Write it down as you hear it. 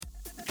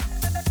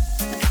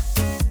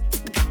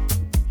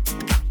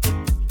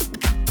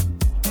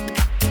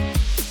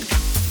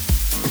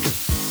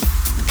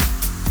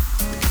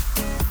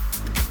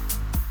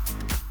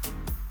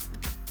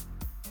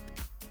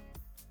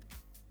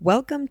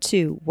Welcome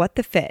to What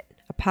the Fit,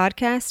 a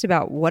podcast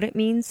about what it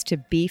means to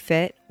be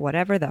fit,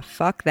 whatever the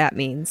fuck that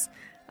means.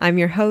 I'm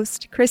your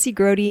host, Chrissy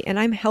Grody, and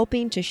I'm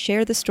helping to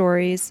share the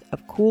stories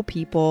of cool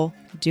people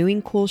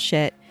doing cool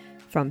shit,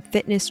 from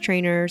fitness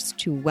trainers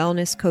to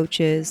wellness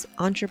coaches,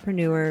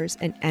 entrepreneurs,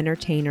 and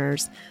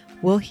entertainers.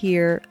 We'll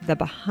hear the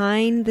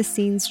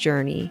behind-the-scenes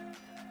journey,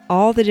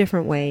 all the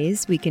different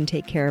ways we can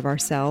take care of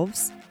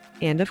ourselves,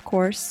 and of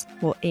course,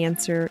 we'll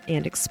answer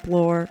and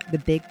explore the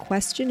big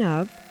question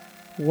of,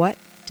 what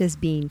does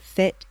being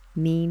fit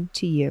mean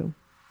to you?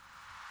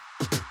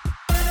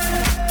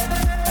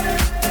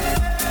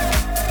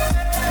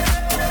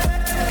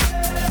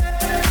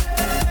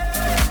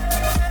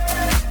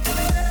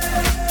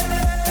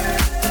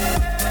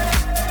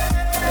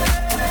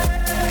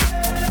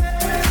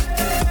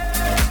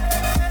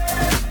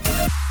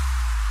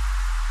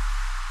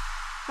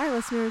 Hi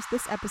listeners,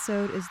 this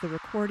episode is the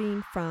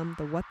recording from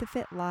the What the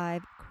Fit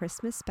Live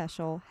Christmas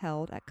special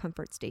held at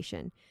Comfort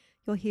Station.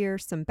 You'll hear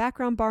some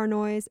background bar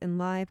noise and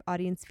live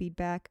audience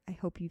feedback. I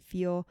hope you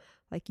feel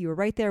like you were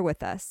right there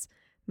with us.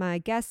 My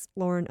guest,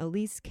 Lauren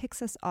Elise,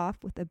 kicks us off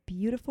with a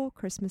beautiful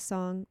Christmas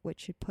song, which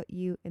should put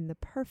you in the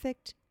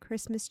perfect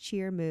Christmas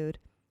cheer mood.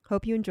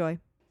 Hope you enjoy.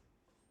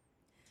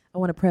 I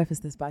want to preface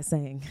this by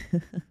saying,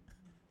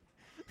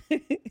 I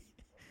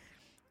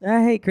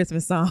hate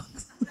Christmas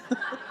songs.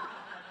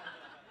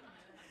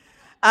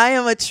 I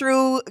am a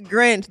true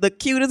Grinch, the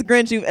cutest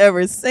Grinch you've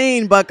ever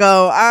seen,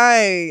 bucko.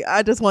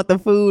 I just want the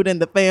food and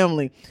the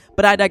family.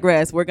 But I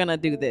digress. We're going to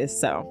do this.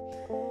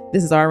 So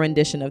this is our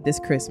rendition of This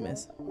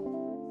Christmas.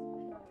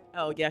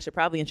 Oh, yeah, I should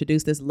probably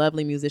introduce this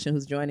lovely musician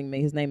who's joining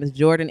me. His name is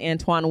Jordan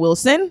Antoine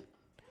Wilson.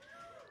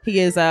 He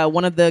is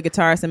one of the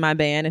guitarists in my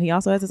band, and he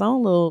also has his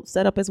own little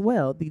setup as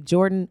well, the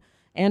Jordan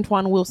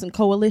Antoine Wilson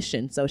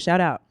Coalition. So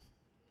shout out.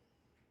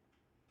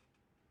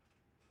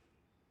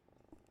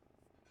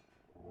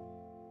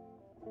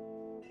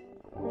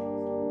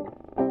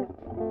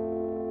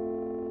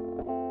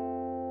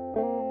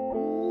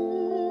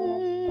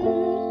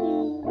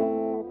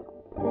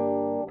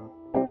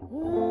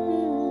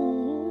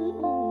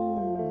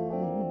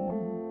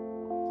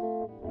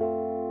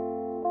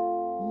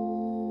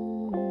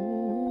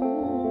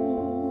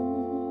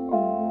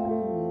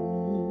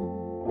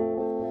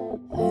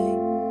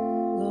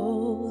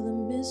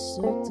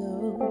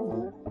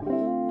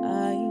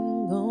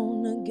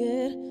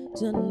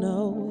 To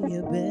know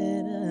you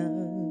better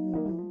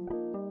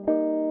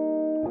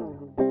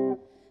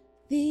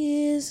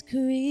this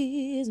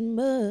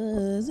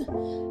Christmas,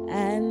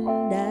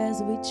 and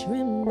as we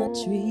trim the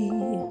tree,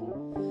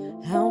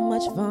 how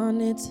much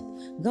fun it's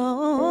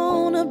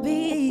gonna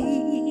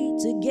be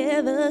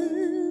together.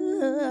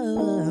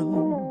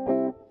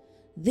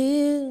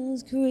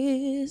 This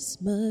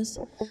Christmas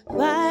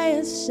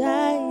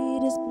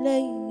fireside is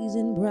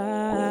blazing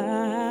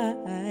bright.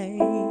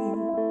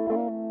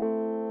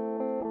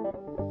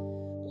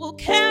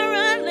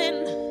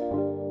 Caroling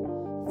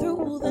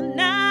through the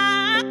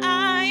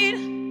night,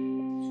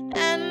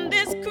 and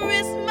this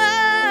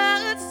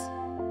Christmas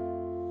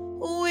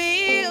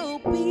will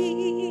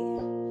be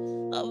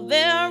a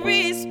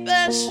very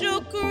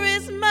special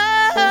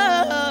Christmas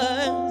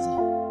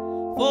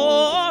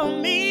for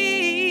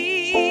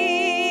me.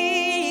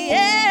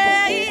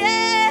 Yeah, yeah.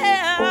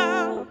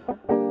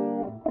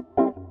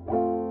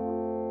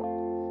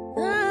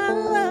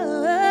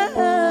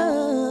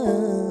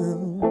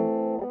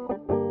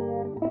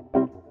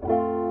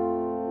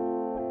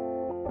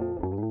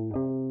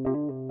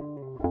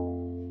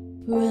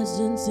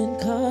 Presents and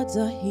cards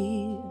are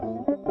here.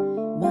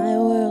 My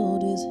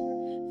world is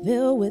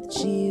filled with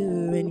cheer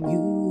and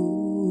you.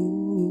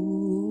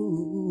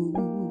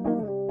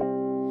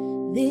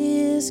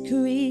 This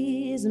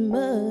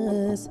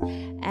Christmas,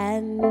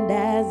 and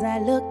as I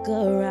look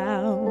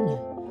around,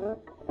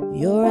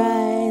 your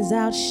eyes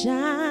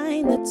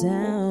outshine the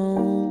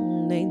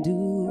town, they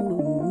do.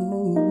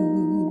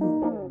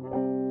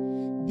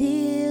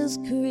 This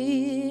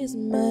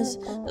Christmas,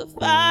 the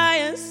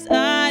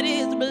fireside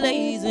is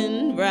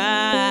blazing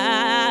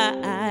bright.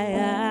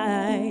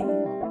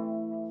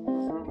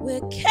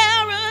 We're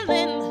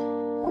caroling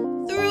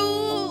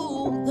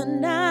through the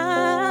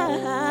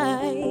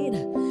night,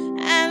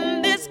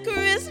 and this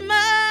Christmas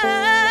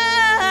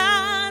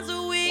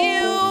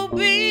will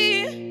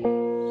be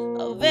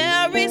a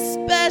very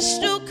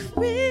special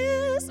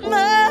Christmas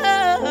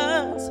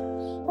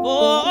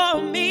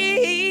for me.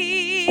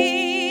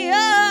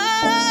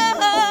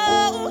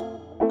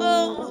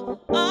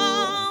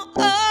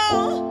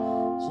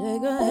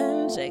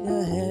 Shake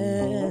her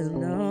hand,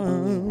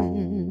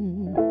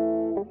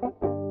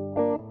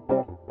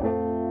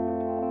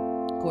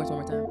 Chorus one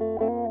more time.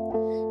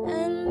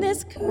 And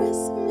this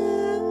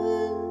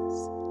Christmas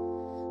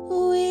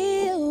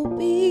will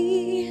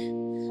be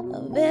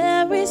a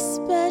very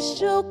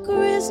special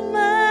Christmas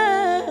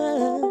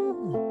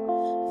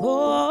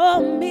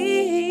for me.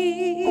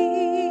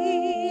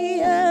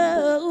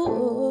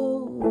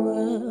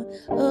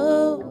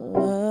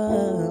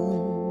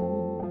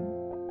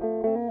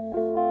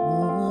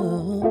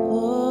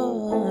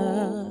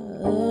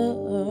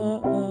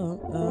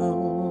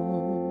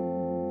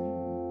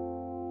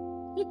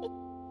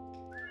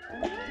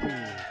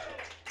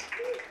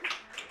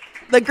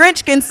 The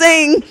Grinch can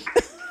sing.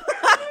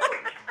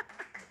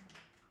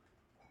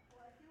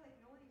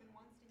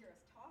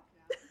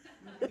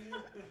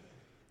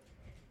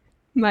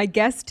 My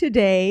guest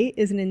today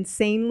is an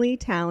insanely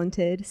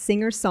talented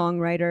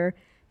singer-songwriter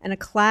and a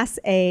Class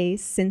A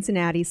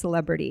Cincinnati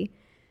celebrity.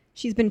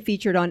 She's been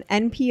featured on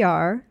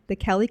NPR, The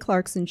Kelly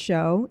Clarkson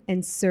Show,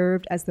 and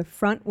served as the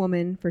front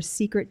woman for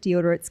Secret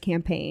Deodorant's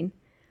campaign.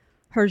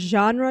 Her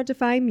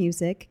genre-defying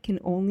music can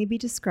only be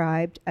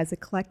described as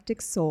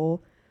eclectic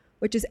soul,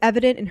 which is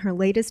evident in her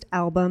latest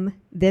album,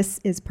 This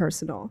Is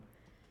Personal.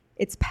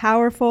 It's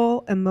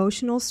powerful,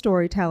 emotional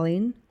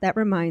storytelling that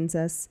reminds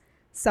us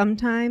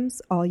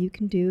sometimes all you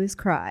can do is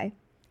cry.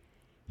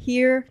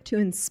 Here to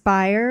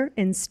inspire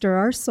and stir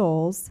our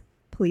souls,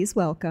 please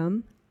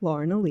welcome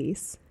Lauren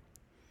Elise.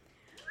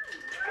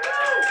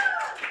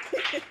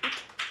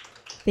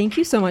 Thank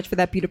you so much for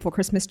that beautiful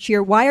Christmas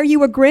cheer. Why are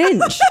you a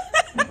Grinch?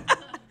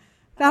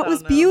 That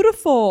was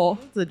beautiful.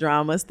 It's the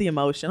drama. It's the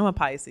emotion. I'm a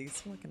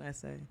Pisces. What can I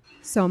say?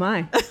 So am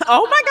I.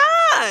 Oh my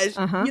gosh.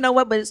 Uh-huh. You know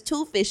what? But it's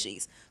two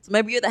fishies. So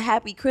maybe you're the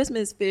happy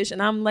Christmas fish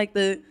and I'm like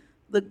the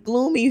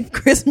gloomy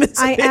Christmas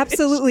I fish.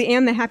 absolutely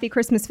am the happy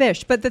Christmas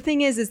fish. But the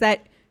thing is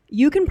that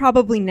you can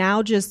probably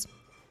now just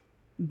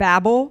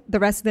babble the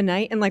rest of the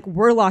night and like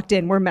we're locked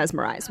in. We're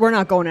mesmerized. We're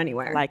not going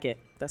anywhere. I like it.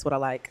 That's what I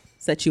like.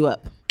 Set you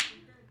up.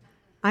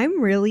 I'm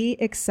really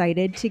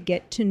excited to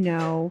get to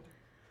know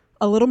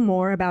a little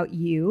more about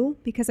you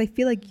because I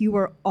feel like you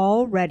are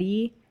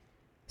already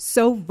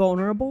so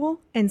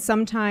vulnerable and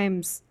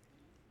sometimes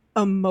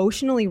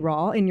emotionally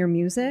raw in your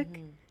music.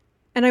 Mm-hmm.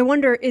 And I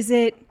wonder, is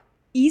it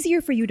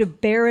easier for you to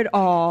bear it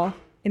all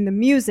in the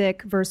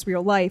music versus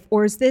real life,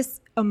 or is this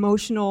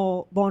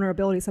emotional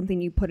vulnerability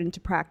something you put into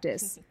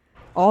practice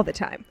all the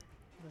time?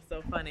 That's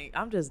so funny.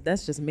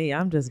 That's just me.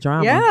 I'm just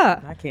drama.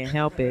 Yeah. I can't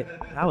help it.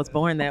 I was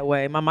born that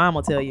way. My mom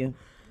will tell you.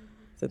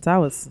 Since I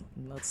was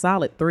a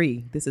solid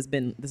 3, this has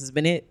been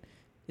it.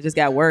 It just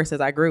got worse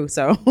as I grew.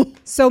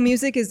 So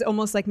music is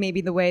almost like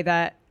maybe the way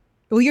that,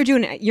 well, you're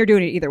doing it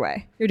either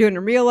way. You're doing it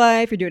in real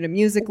life. You're doing it in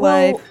music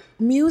life.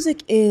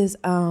 Music is,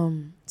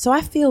 so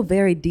I feel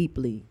very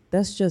deeply.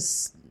 That's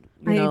just,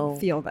 I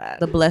feel that.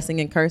 The blessing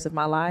and curse of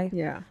my life.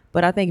 Yeah.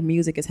 But I think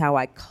music is how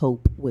I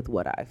cope with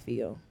what I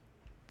feel.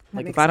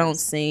 Like if I don't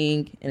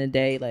sing in a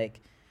day, like,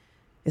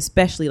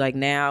 especially like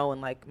now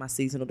and like my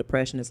seasonal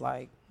depression is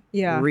like,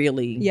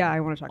 really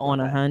I want to talk on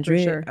about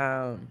 100.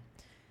 Sure.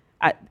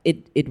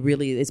 It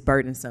really is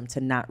burdensome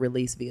to not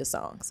release via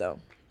song. So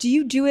do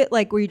you do it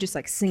like where you just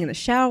like sing in the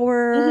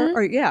shower? Mm-hmm.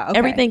 Or okay.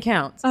 Everything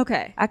counts.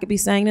 Okay. I could be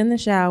singing in the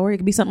shower. It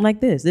could be something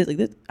like this.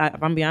 If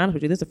I'm being honest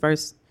with you, this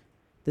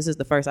is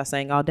the first I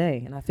sang all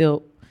day, and I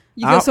feel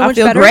so much I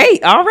feel better?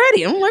 great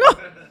already. I'm like, oh,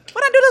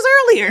 why did I do this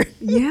earlier?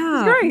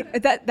 Yeah, it's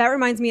great. That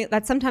reminds me.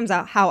 That's sometimes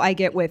how I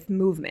get with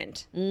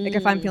movement. Like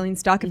if I'm feeling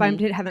stuck, if I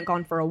haven't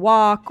gone for a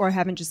walk or I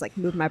haven't just like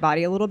moved my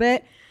body a little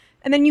bit,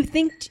 and then you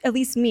think, at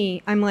least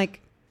me, I'm like,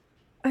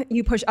 I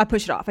push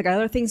it off. I got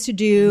other things to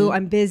do.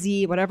 I'm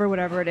busy.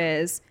 Whatever it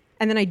is.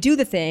 And then I do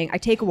the thing. I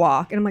take a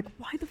walk, and I'm like,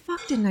 why the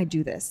fuck didn't I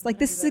do this? Like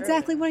this is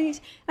exactly what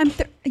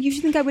you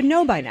should think I would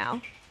know by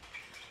now.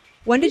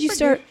 When did you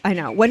start? I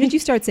know. When did you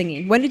start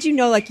singing? When did you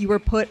know like you were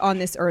put on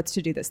this earth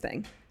to do this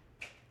thing?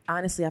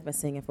 Honestly, I've been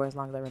singing for as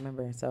long as I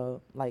remember.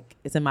 So, like,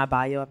 it's in my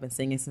bio. I've been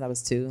singing since I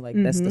was 2. Like,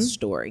 that's the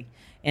story.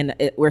 And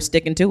we're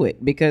sticking to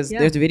it because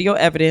there's video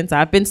evidence.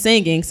 I've been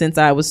singing since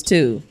I was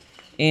 2.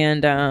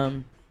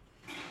 And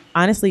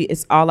honestly,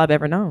 it's all I've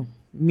ever known.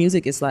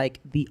 Music is,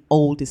 like, the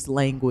oldest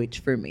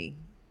language for me.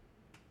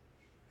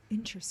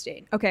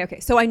 Interesting. Okay.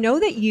 So I know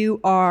that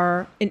you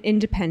are an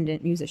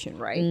independent musician,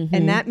 right? Mm-hmm.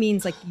 And that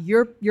means, like,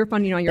 you're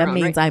funding on your own, That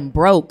means right? I'm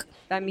broke.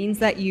 That means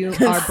that you are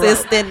broke.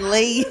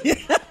 Consistently.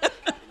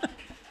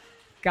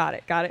 Got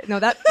it. No,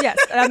 that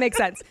makes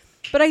sense.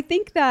 But I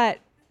think that,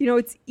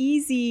 it's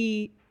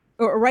easy,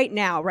 or right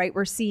now, right,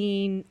 we're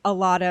seeing a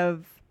lot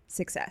of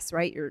success,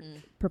 right? You're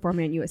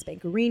performing at US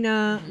Bank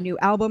Arena, new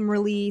album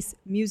release,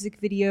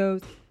 music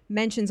videos,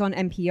 mentions on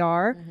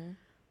NPR.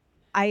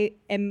 I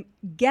am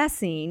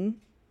guessing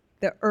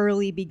the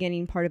early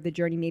beginning part of the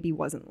journey maybe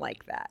wasn't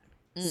like that.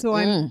 So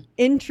I'm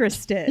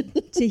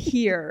interested to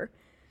hear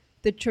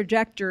the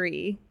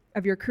trajectory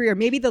of your career,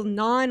 maybe the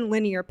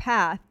non-linear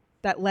path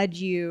that led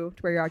you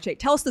to where you are today.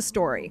 Tell us the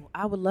story.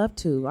 I would love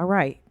to. All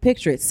right.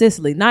 Picture it.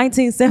 Sicily,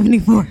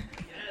 1974.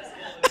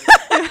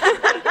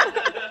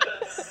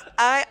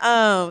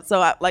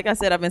 Like I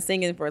said, I've been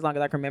singing for as long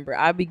as I can remember.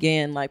 I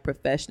began like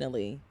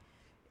professionally.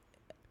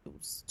 It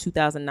was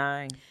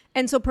 2009.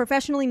 And so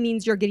professionally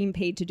means you're getting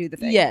paid to do the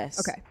thing. Yes.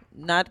 Okay.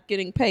 Not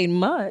getting paid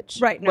much.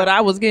 Right. No. But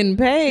I was getting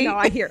paid. No,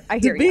 I hear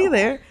to be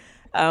there.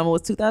 It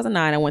was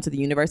 2009. I went to the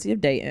University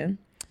of Dayton.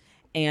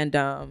 And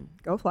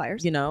go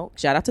Flyers.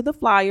 Shout out to the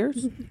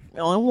Flyers.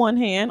 On one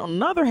hand, on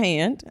another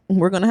hand,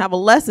 we're going to have a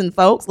lesson,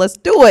 folks. Let's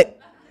do it.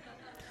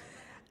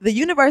 The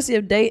University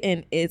of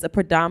Dayton is a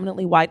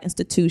predominantly white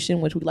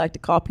institution, which we like to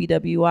call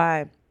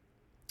PWI.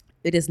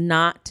 It is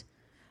not,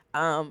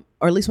 or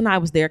at least when I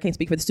was there, I can't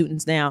speak for the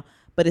students now,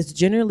 but it's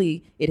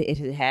generally,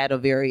 it had a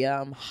very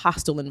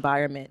hostile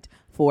environment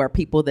for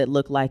people that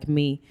look like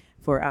me,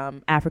 for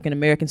African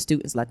American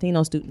students,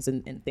 Latino students,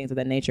 and things of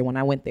that nature. When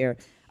I went there,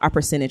 our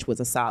percentage was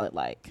a solid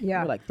like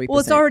 3%. Well,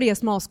 it's already a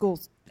small school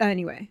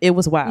anyway. It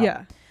was wild.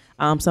 Yeah.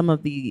 Some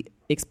of the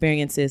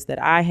experiences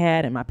that I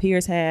had and my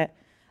peers had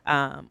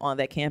on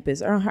that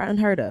campus are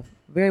unheard of.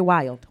 Very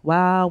wild.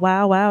 Wild.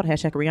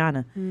 Hashtag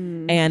Rihanna.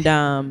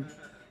 And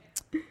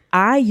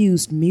I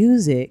used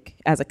music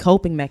as a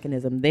coping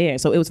mechanism there.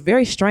 So it was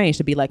very strange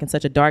to be like in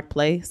such a dark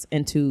place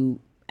and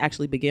to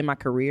actually begin my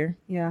career.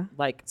 Yeah.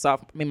 Like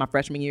my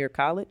freshman year of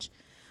college.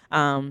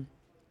 I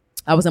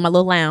was in my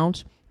little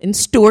lounge in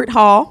Stewart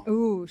Hall.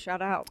 Ooh, shout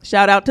out.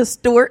 Shout out to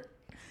Stewart.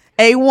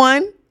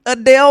 A1.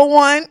 Adele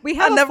one. We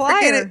have I'll a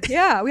flyer. Forget it.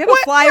 Yeah, we have a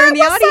flyer in the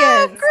what's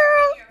audience. up,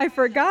 girl? I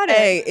forgot it.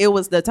 Hey, it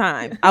was the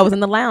time. I was in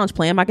the lounge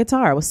playing my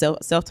guitar. I was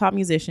self-taught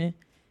musician.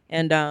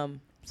 And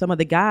some of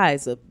the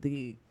guys of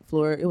the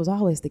floor, it was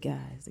always the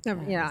guys.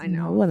 Yeah, I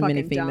know. It wasn't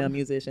many Fucking female dumb.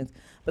 musicians.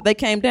 But they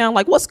came down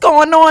like, what's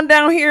going on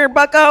down here,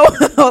 bucko?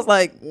 I was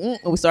like,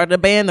 we started a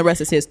band. The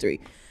rest is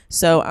history.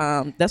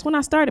 So that's when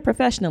I started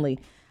professionally.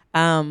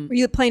 Were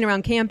you playing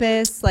around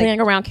campus? Playing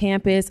around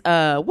campus.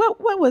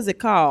 What was it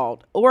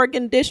called?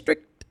 Oregon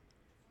District?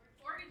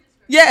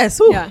 Yes.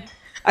 Whew. Yeah.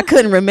 I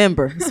couldn't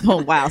remember.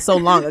 Wow, so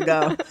long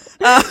ago.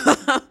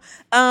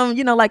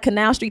 Like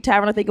Canal Street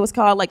Tavern, I think it was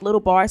called, like little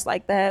bars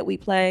like that we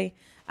play.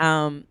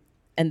 And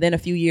then a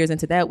few years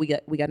into that, we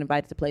got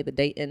invited to play the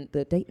Dayton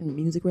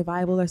Music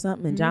Revival or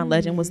something, and John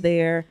Legend was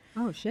there.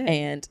 Oh shit.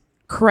 And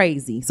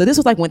crazy. So this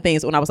was like when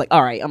I was like,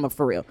 all right, I'm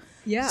for real.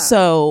 Yeah.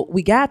 So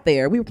we got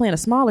there. We were playing a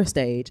smaller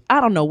stage. I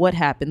don't know what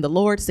happened. The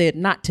Lord said,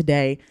 not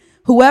today.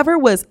 Whoever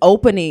was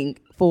opening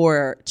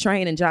for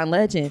Train and John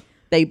Legend,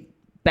 they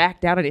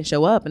backed out and didn't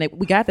show up. And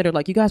we got there. They're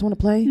like, you guys want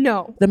to play?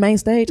 No. The main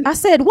stage? I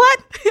said, what?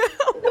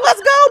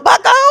 Let's go,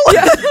 bucko.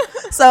 Yeah.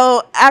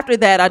 So after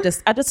that, I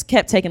just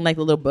kept taking like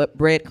the little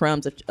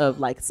breadcrumbs of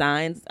like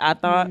signs, I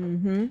thought,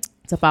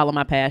 to follow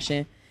my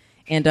passion.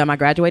 And I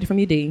graduated from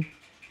UD.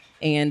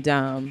 And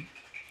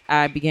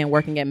I began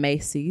working at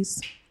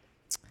Macy's.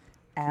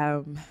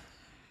 That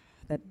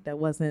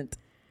wasn't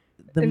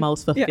the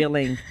most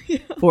fulfilling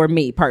for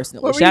me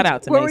personally. Shout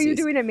out to Macy's. What were you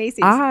doing at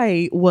Macy's?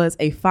 I was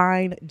a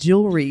fine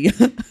jewelry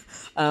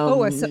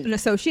an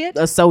associate?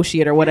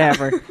 Associate or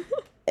whatever.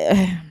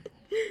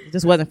 It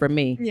just wasn't for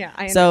me. Yeah,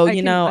 I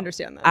can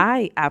understand that.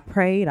 I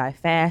prayed, I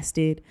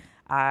fasted,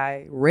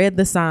 I read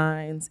the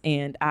signs,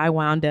 and I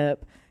wound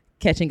up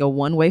catching a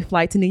one-way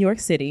flight to New York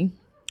City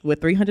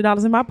with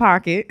 $300 in my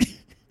pocket.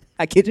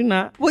 I kid you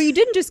not. Well, you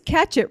didn't just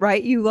catch it,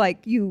 right? You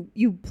wanted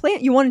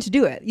to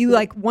do it. You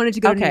like wanted to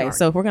go to New York. Okay,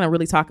 so if we're gonna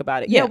really talk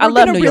about it, I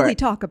love New York.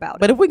 Talk about it.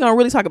 But if we're gonna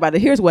really talk about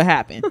it, here's what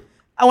happened.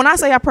 When I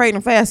say I prayed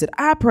and fasted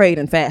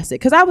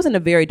because I was in a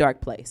very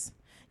dark place.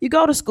 You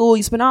go to school,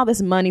 you spend all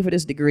this money for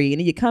this degree, and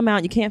then you come out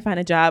and you can't find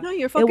a job. No,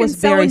 you're fucking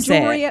selling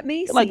jewelry at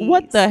Macy's. Like,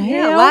 what the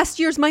hell? Last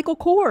year's Michael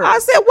Kors. I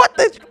said,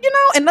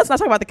 and let's not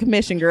talk about the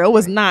commission, girl. It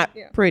was not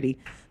pretty.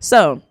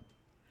 So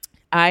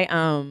I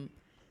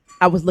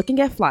was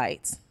looking at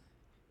flights,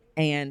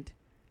 and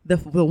the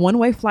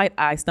one-way flight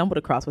I stumbled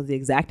across was the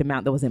exact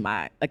amount that was in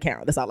my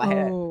account. That's all I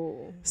had.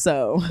 Oh.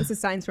 So this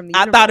is signs from the I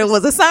universe. thought it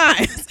was a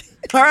sign.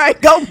 All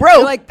right, go broke.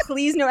 You're like,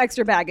 please no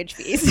extra baggage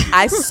fees.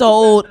 I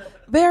sold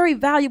very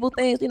valuable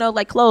things,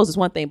 like clothes is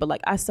one thing, but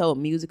like I sold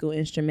musical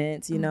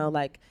instruments,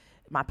 like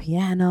my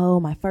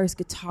piano, my first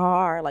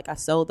guitar, like I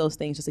sold those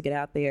things just to get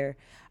out there.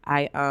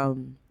 I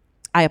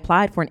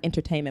applied for an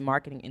entertainment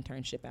marketing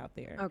internship out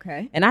there.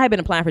 Okay. And I had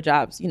been applying for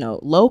jobs,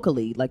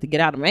 locally, like to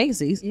get out of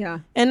Macy's. Yeah.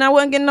 And I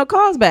wasn't getting no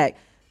calls back.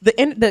 The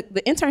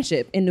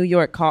internship in New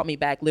York called me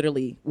back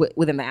literally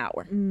within the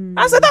hour.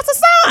 I said, that's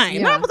a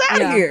sign. I was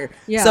out of here.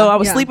 Yeah. So I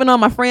was sleeping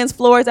on my friends'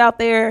 floors out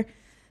there,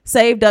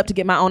 saved up to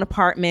get my own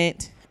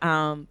apartment.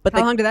 But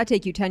how long did that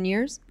take you? 10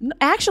 years?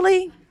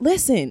 Actually,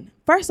 listen,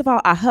 first of all,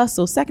 I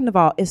hustle. Second of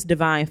all, it's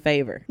divine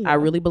favor. Yeah. I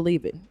really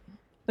believe it.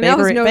 That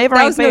was no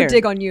fair.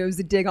 dig on you. It was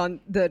a dig on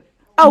the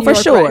New York for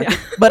sure. right now.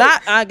 But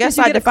I guess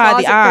I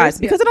defied the odds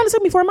because it only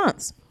took me 4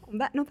 months.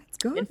 That's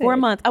good. In 4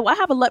 months. I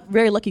have a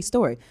very lucky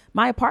story.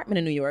 My apartment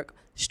in New York,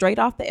 straight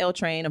off the L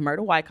train of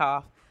Myrtle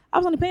Wyckoff, I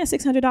was only paying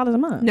 $600 a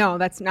month. No,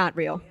 that's not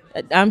real.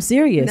 I'm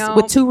serious. No.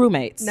 With 2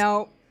 roommates.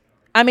 No.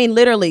 I mean,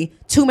 literally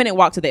 2-minute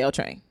walk to the L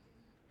train.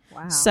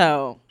 Wow.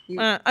 So,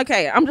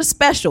 okay, I'm just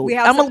special.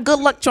 I'm a good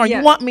luck charm. Yeah.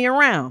 You want me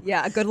around.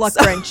 Yeah, a good luck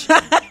Grinch.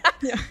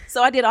 Yeah.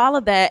 So I did all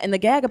of that. And the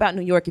gag about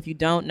New York, if you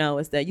don't know,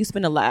 is that you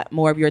spend a lot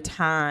more of your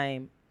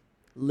time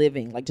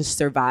living, like just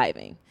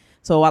surviving.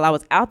 So while I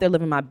was out there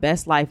living my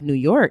best life, New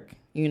York,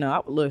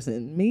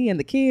 listen, me and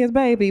the kids,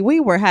 baby, we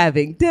were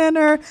having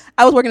dinner.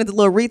 I was working at the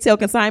little retail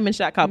consignment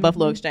shop called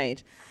Buffalo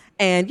Exchange.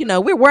 And,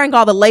 we're wearing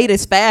all the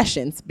latest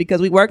fashions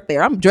because we worked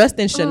there. I'm dressed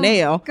in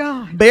Chanel,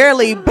 God.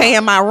 barely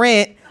paying my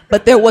rent.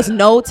 But there was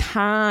no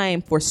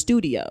time for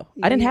studio.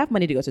 I didn't have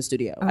money to go to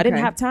studio. I didn't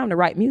have time to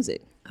write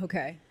music.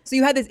 Okay. So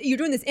you're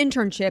doing this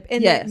internship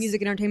in Yes. the music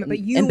and entertainment,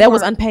 but that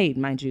was unpaid,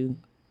 mind you.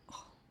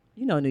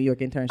 New York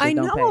internships I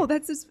don't know, pay.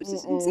 that's just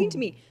insane to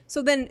me.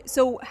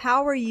 So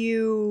how are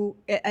you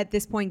at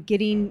this point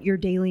getting your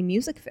daily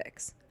music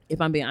fix?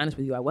 if I'm being honest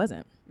with you, I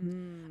wasn't.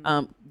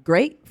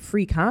 Great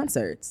free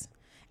concerts.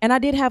 And I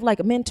did have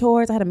like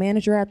mentors. I had a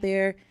manager out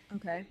there.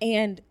 Okay.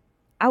 And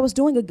I was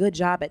doing a good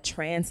job at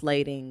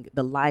translating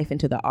the life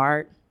into the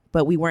art,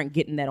 but we weren't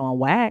getting that on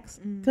wax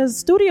because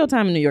studio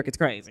time in New York is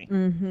crazy.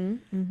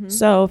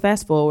 So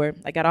fast forward,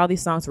 I got all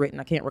these songs written.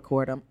 I can't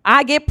record them.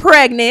 I get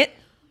pregnant.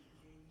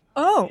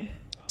 Oh.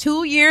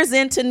 2 years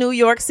into New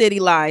York City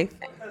life.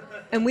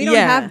 And we don't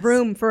have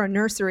room for a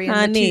nursery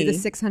in the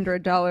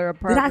 $600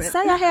 apartment. Did I say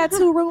I had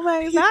 2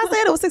 roommates? I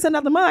said it was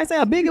 $600 a month. I said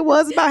how big it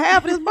was. It's about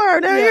half of this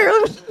bird down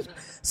here.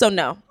 So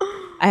no,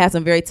 I had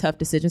some very tough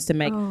decisions to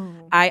make.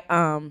 I,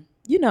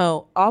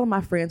 all of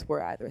my friends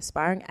were either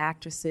aspiring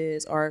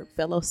actresses or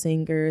fellow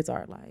singers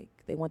or like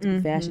they want to be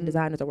fashion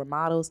designers or were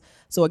models.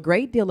 So a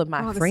great deal of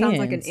my friends. This sounds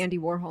like an Andy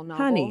Warhol novel.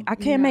 Honey, I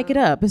can't make it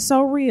up. It's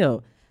so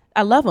real.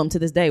 I love them to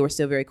this day. We're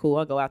still very cool.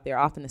 I go out there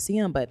often to see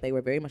them, but they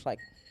were very much like,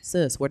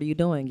 sis, what are you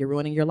doing? You're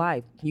ruining your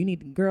life. You need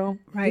to, girl,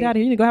 get out of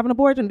here. You need to go have an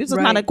abortion. This is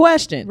not a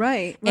question.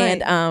 Right.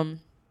 And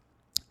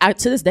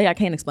to this day, I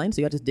can't explain it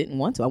to you. I just didn't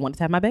want to. I wanted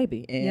to have my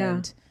baby.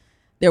 And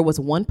there was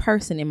one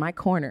person in my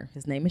corner.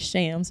 His name is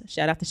Shams.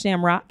 Shout out to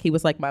Shamrock. He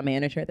was like my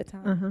manager at the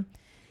time.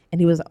 And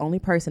he was the only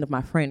person of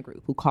my friend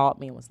group who called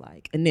me and was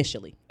like,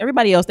 initially.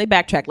 Everybody else, they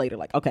backtrack later.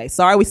 Like, okay,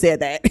 sorry we said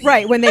that.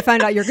 Right, when they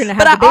find out you're going to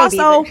have the baby.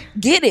 But I also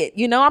get it.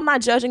 I'm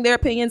not judging their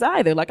opinions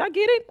either. Like, I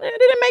get it. It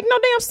didn't make no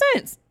damn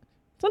sense.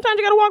 Sometimes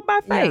you got to walk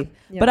by faith.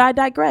 Yeah. But I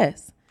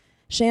digress.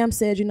 Sham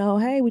said,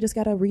 hey, we just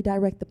got to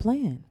redirect the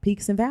plan.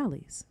 Peaks and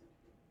valleys.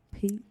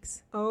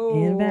 Peaks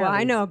and valleys.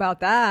 I know about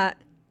that.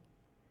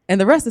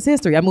 And the rest is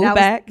history. I moved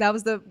back.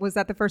 Was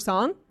that the first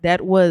song?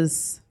 That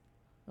was...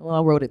 Well,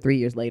 I wrote it 3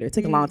 years later. It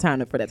took a long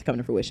time for that to come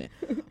to fruition.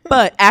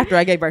 But after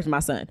I gave birth to my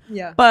son.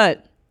 Yeah.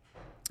 But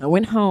I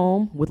went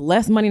home with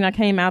less money than I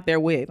came out there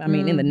with. I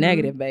mean, in the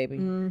negative, baby.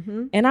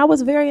 And I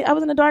was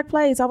in a dark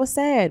place. I was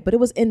sad. But it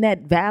was in that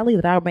valley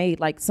that I made,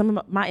 like, some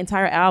of my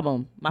entire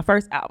album, my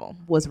first album,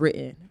 was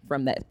written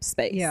from that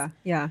space. Yeah,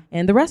 yeah.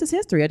 And the rest is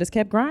history. I just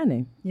kept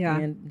grinding. Yeah.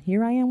 And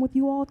here I am with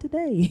you all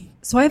today.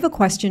 So I have a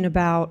question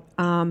about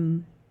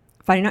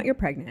finding out you're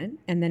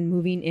pregnant and then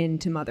moving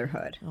into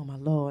motherhood. Oh, my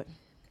Lord.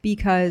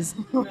 Because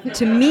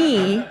to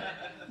me,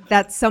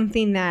 that's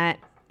something that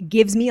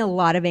gives me a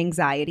lot of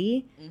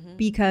anxiety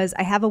because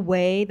I have a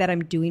way that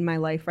I'm doing my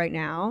life right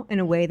now and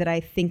a way that I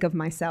think of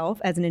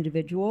myself as an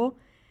individual.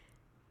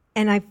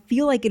 And I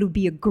feel like it would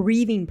be a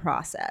grieving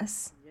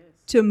process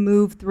to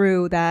move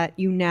through that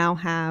you now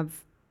have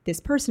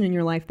this person in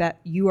your life that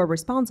you are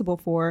responsible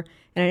for.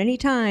 And at any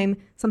time,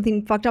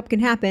 something fucked up can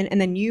happen and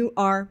then you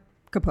are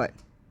kaput.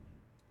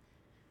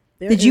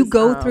 Did you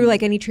go through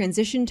like any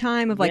transition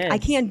time of like, I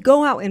can't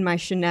go out in my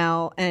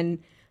Chanel and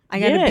I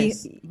gotta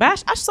be.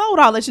 Bash, I sold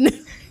all that Chanel.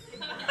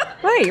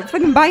 Right, you're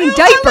fucking buying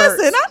diapers.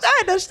 Listen, I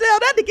had to sell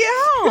that to get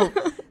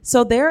home.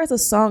 So there is a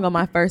song on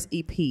my first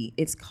EP.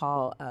 It's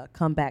called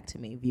Come Back to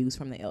Me, Views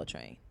from the L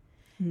Train.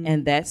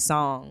 And that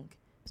song,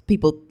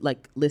 people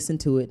like listen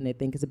to it and they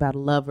think it's about a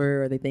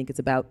lover or they think it's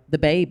about the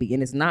baby,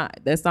 and it's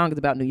not. That song is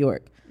about New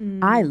York.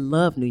 I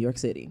love New York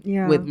City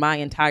with my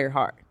entire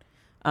heart.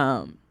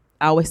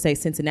 I always say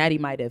Cincinnati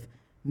might have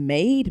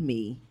made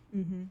me,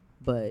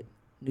 but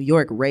New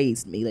York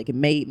raised me. Like, it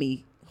made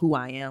me who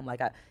I am.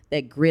 Like,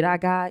 that grit I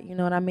got, you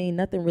know what I mean?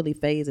 Nothing really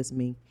phases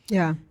me.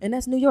 Yeah. And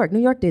that's New York.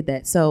 New York did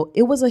that. So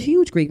it was a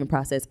huge grieving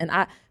process. And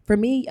for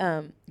me,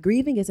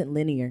 grieving isn't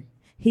linear.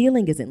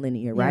 Healing isn't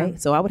linear,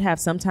 right? So I would have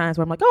some times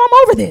where I'm like, oh,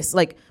 I'm over this.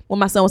 Like, when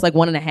my son was like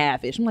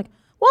 1.5-ish, I'm like,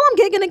 well, I'm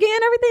gigging again.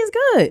 Everything's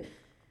good.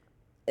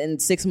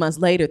 And 6 months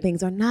later,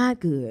 things are not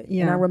good.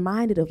 Yeah. And I'm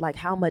reminded of like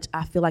how much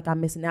I feel like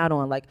I'm missing out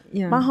on. Like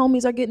my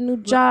homies are getting new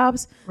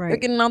jobs. Right. They're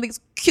getting all these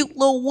cute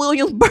little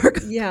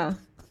Williamsburg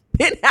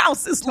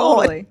penthouses.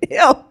 Totally.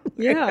 Lord.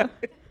 Yeah.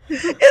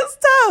 It's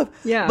tough.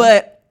 Yeah.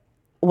 But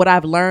what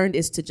I've learned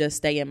is to just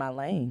stay in my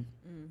lane.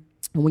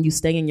 And when you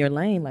stay in your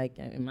lane, like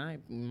in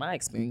my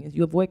experience,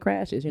 you avoid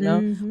crashes, Or if you're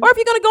going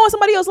to go in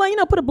somebody else's lane,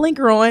 put a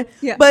blinker on.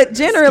 Yeah. But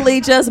generally,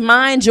 just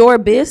mind your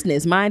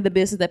business. Mind the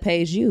business that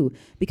pays you.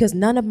 Because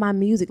none of my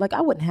music, like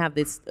I wouldn't have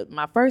this,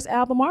 my first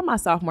album or my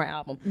sophomore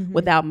album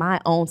without my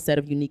own set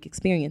of unique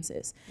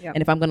experiences. Yep.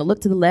 And if I'm going to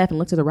look to the left and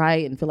look to the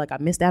right and feel like I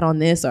missed out on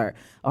this or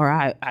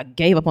I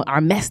gave up on,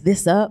 or messed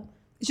this up,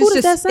 it's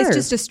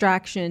just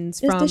distractions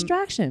from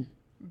distraction.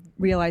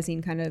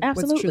 Realizing kind of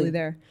what's truly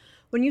there.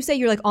 When you say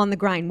you're like on the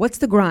grind, what's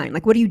the grind?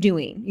 Like, what are you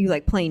doing? You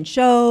like playing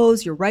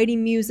shows? You're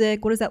writing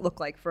music? What does that look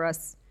like for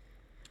us?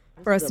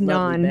 For us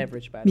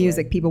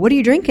non-music people, what are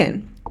you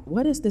drinking?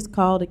 What is this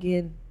called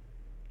again?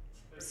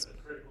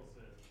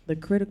 The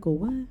critical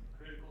what?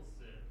 Critical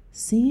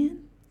sip.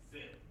 Sin?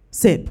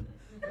 Sip.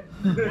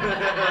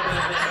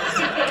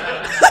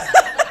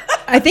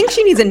 I think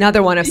she needs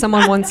another one if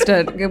someone wants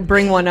to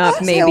bring one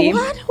up, maybe.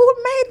 What? Who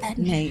made that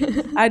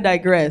name? I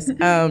digress.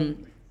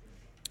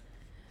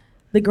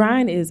 The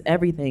grind is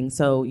everything.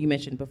 So you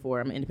mentioned before,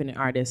 I'm an independent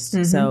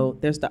artist. So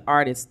there's the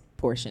artist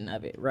portion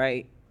of it,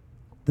 right?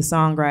 The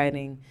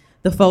songwriting,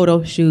 the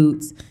photo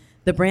shoots,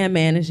 the brand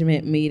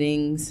management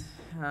meetings,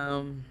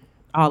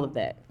 all of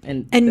that.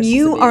 And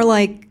you are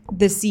like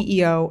the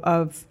CEO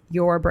of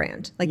your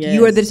brand. Like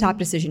you are the top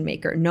decision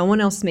maker. No one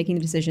else is making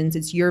the decisions.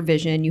 It's your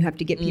vision. You have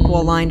to get people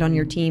aligned on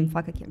your team.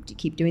 Fuck, I can't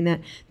keep doing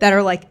that. That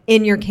are like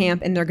in your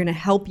camp and they're going to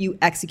help you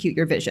execute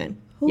your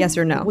vision. Ooh, yes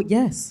or no? Well,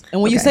 yes.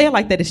 And when you say it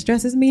like that, it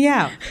stresses me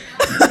out.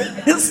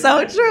 It's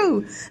so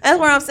true. That's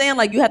where I'm saying,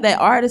 like, you have that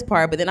artist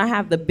part, but then I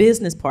have the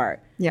business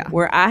part. Yeah.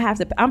 Where I have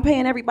to, I'm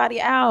paying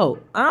everybody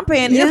out. I'm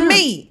paying, it's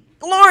me.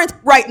 Lauren's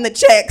writing the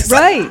checks.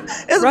 Right.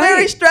 It's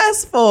very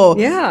stressful.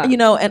 Yeah. You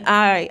know, and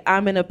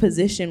I'm in a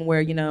position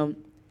where, you know,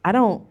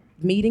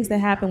 meetings that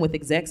happen with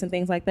execs and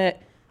things like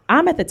that,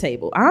 I'm at the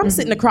table. I'm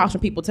sitting across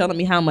from people telling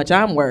me how much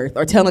I'm worth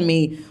or telling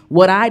me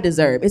what I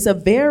deserve. It's a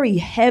very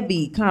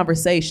heavy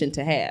conversation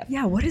to have.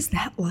 Yeah, what is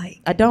that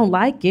like? I don't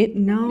like it.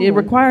 No. It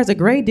requires a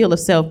great deal of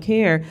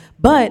self-care,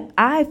 but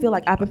I feel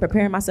like I've been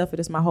preparing myself for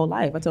this my whole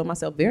life. I told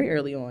myself very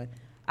early on,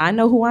 I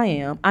know who I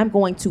am. I'm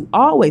going to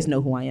always know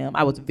who I am.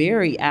 I was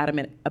very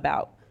adamant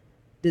about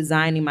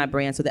designing my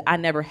brand so that I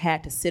never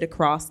had to sit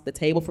across the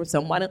table for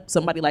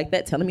somebody like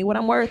that telling me what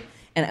I'm worth,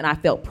 and I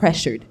felt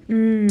pressured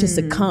to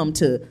succumb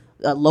to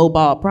a low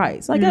ball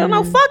price. Like,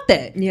 no, fuck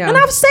that. Yeah. And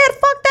I've said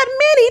fuck that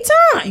many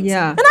times.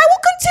 Yeah. And I will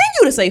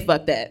continue to say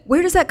fuck that.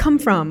 Where does that come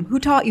from? Who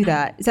taught you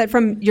that? Is that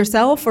from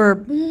yourself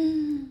or?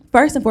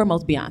 First and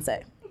foremost,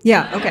 Beyonce.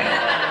 Yeah,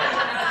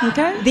 okay.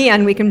 Okay. The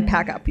end, we can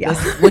pack up, yeah.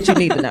 That's what you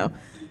need to know.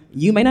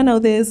 You may not know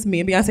this.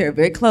 Me and Beyonce are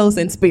very close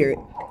in spirit.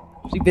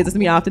 She visits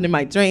me often in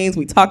my dreams.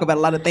 We talk about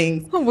a lot of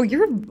things. Oh, well,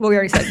 we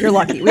already said you're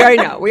lucky. We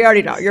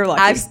already know. You're lucky.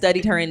 I've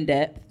studied her in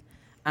depth.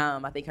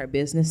 I think her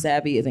business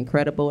savvy is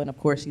incredible, and of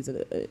course, she's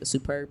a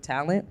superb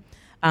talent.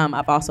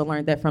 I've also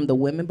learned that from the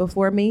women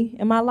before me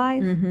in my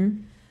life.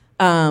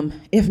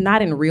 If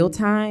not in real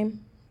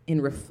time,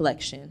 in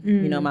reflection.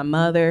 You know, my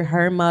mother,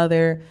 her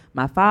mother,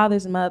 my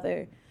father's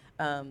mother.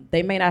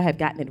 They may not have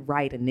gotten it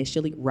right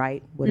initially.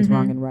 Right, what is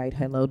wrong and right?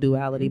 Hello,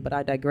 duality. But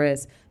I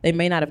digress. They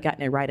may not have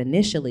gotten it right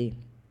initially,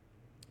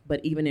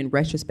 but even in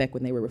retrospect,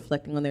 when they were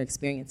reflecting on their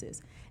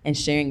experiences and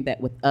sharing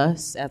that with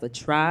us as a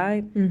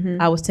tribe,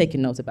 I was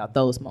taking notes about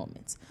those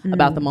moments,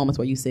 about the moments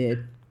where you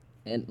said,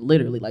 and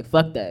literally like,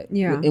 fuck that,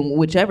 in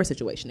whichever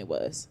situation it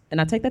was. And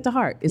I take that to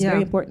heart. It's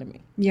very important to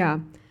me. Yeah.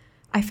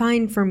 I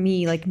find for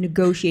me, like,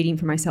 negotiating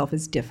for myself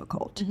is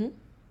difficult.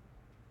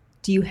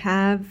 Do you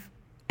have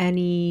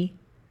any,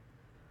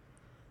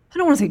 I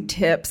don't want to say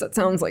tips, that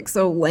sounds like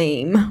so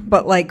lame,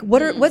 but like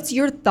what's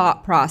your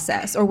thought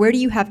process, or where do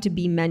you have to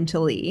be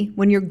mentally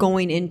when you're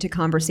going into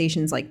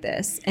conversations like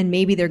this and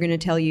maybe they're going to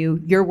tell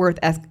you you're worth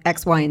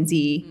X, Y, and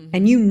Z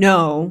and you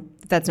know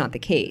that's not the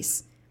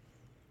case?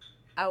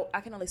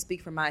 I can only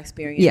speak from my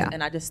experience,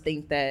 and I just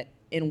think that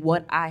in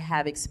what I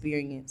have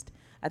experienced,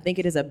 I think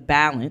it is a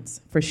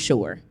balance for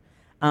sure,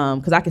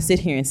 because I can sit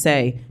here and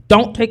say,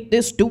 don't take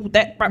this, do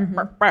that,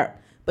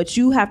 but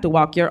you have to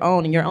walk your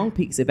own and your own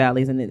peaks and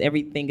valleys, and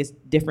everything is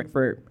different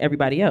for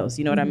everybody else.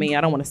 You know what I mean?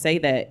 I don't want to say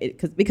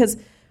that because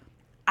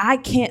I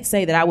can't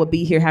say that I would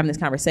be here having this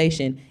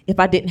conversation if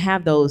I didn't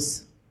have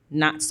those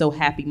not so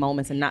happy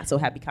moments and not so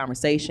happy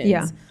conversations.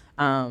 Yeah.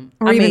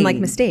 Or even like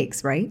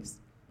mistakes, right?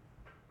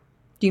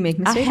 Do you make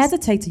mistakes? I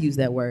hesitate to use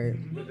that word.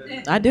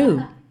 I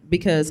do,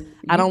 because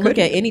I don't look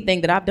at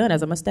anything that I've done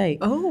as a mistake.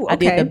 Oh, okay. I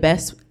did the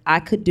best I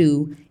could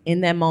do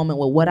in that moment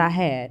with what I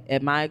had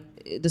at my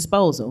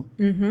disposal,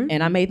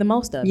 and I made the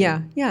most of it.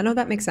 Yeah, no,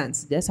 that makes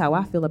sense. That's how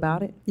I feel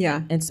about it.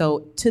 Yeah. And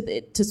so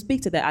to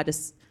speak to that,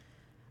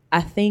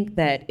 I think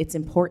that it's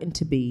important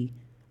to be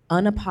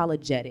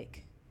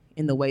unapologetic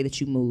in the way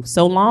that you move,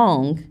 so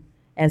long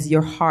as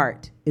your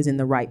heart is in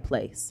the right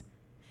place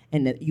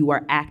and that you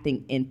are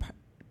acting in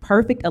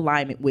perfect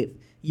alignment with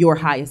your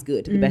highest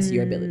good to the best of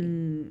your ability.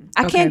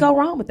 I can't go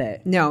wrong with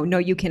that. No,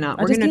 you cannot.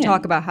 We're going to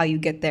talk about how you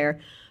get there.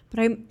 But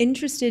I'm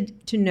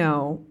interested to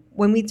know,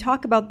 when we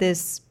talk about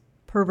this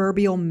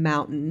proverbial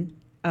mountain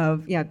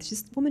of, it's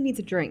just, woman needs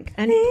a drink.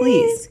 And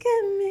please.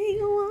 Give me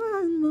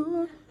one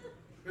more.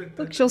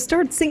 Look, she'll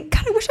start singing.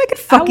 God, I wish I could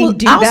fucking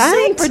do that. I'll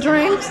sing for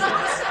drinks.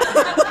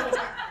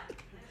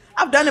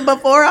 I've done it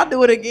before. I'll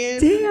do it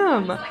again.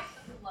 Damn.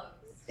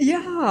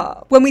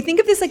 Yeah. When we think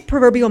of this like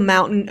proverbial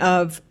mountain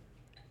of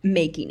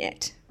making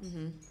it,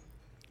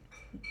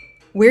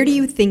 where do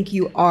you think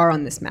you are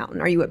on this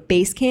mountain? Are you at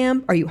base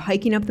camp? Are you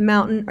hiking up the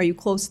mountain? Are you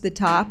close to the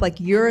top? Like,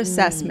 your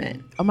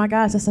assessment. Oh my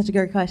gosh, that's such a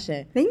great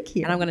question. Thank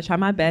you. And I'm going to try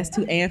my best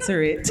to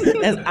answer it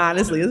as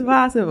honestly as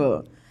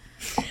possible.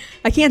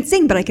 I can't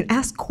sing, but I can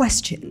ask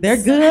questions.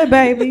 They're good,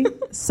 baby.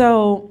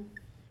 So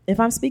if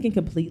I'm speaking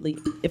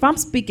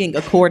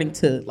according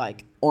to,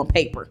 like, on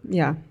paper,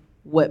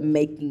 what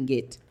making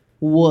it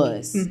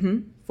was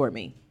for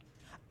me,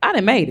 I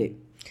done made it.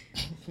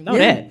 Know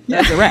that.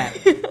 That's a wrap.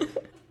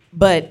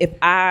 But if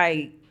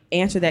I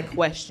answer that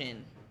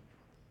question,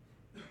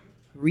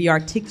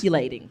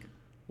 re-articulating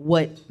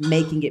what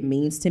making it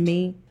means to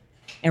me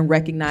and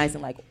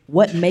recognizing, like,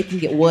 what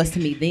making it was to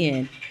me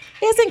then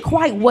isn't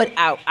quite what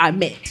I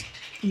meant.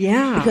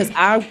 Yeah. Because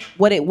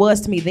what it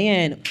was to me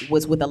then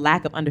was with a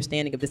lack of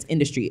understanding of this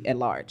industry at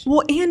large.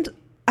 Well, and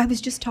I was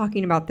just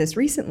talking about this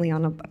recently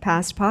on a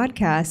past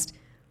podcast.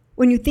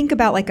 when you think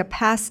about like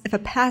if a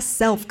past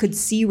self could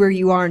see where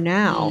you are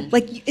now,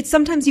 like it's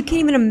sometimes you can't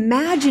even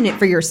imagine it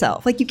for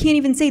yourself. Like you can't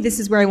even say this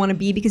is where I want to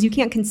be because you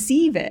can't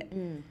conceive it.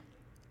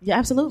 Yeah,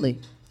 absolutely.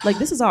 Like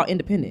this is all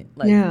independent.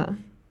 Like, Yeah.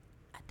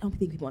 I don't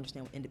think people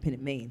understand what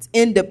independent means.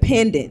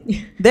 Independent.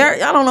 I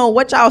don't know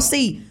what y'all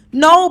see.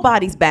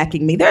 Nobody's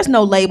backing me. There's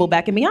no label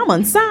backing me. I'm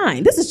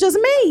unsigned. This is just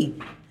me.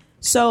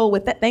 So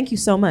with that, thank you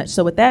so much.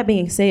 So with that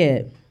being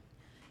said,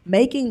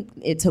 making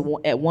it to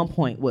at one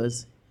point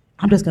was,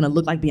 I'm just gonna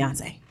look like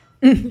Beyonce.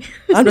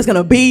 I'm just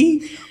gonna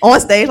be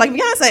on stage like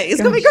Beyonce. It's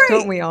gonna be great.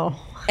 Don't we all?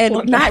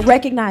 And not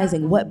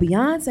recognizing what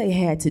Beyonce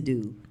had to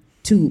do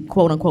to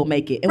quote unquote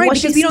make it, and Right, what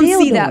because she's we don't still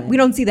see doing. that. We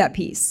don't see that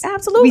piece.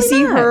 Absolutely We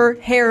see not. her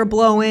hair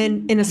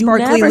blowing in a You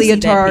sparkly never see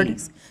that leotard.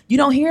 piece. You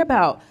don't hear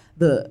about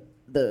the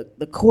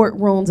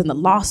courtrooms and the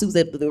lawsuits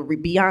that the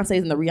Beyoncés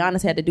and the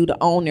Rihannas had to do to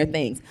own their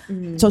things.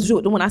 So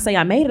when I say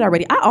I made it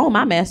already, I own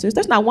my masters.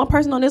 There's not one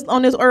person on this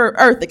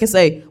earth that can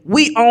say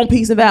we own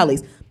Peace and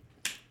Valleys.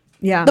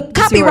 Yeah. The it's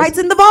copyright's yours.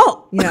 in the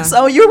vault. Yeah.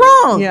 So you're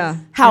wrong. Yeah.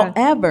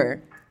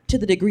 However, to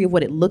the degree of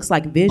what it looks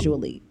like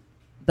visually,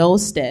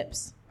 those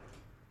steps,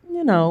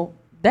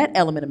 that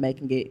element of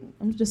making it,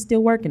 I'm just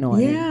still working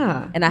on it.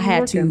 Yeah. And I You're had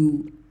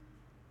working.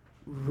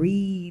 to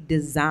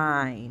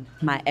redesign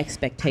my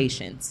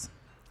expectations.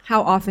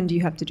 How often do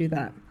you have to do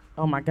that?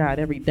 Oh my God,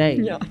 every day.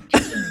 Yeah.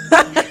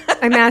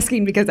 I'm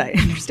asking because I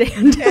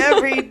understand.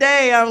 Every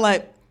day I'm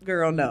like,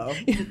 girl, no.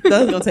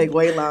 That's gonna take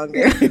way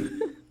longer.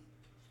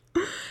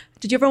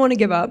 Did you ever want to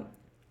give up?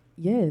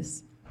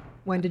 Yes.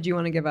 When did you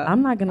want to give up?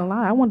 I'm not gonna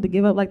lie. I wanted to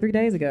give up like 3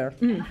 days ago.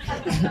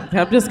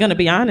 I'm just gonna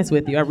be honest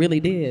with you. I really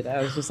did.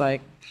 I was just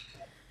like,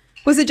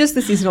 Was it just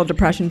the seasonal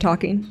depression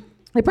talking?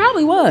 it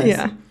probably was.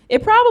 Yeah.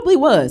 It probably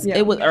was. Yeah.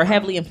 It was, or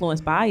heavily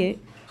influenced by it.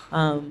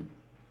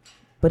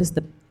 But it's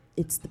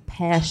the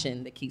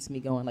passion that keeps me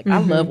going. Like I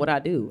love what I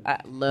do. I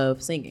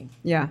love singing.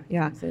 Yeah,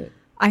 yeah. That's it.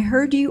 I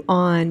heard you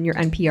on your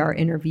NPR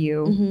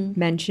interview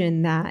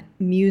mention that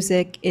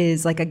music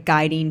is like a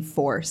guiding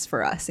force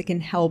for us. It can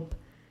help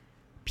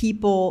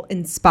people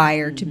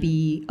inspire to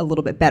be a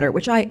little bit better,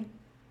 which I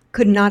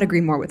could not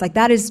agree more with. Like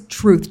that is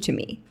truth to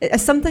me.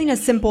 Something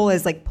as simple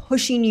as like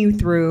pushing you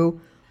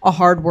through a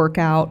hard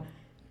workout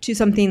to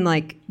something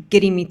like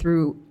getting me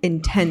through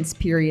intense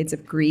periods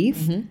of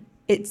grief.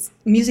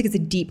 Music is a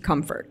deep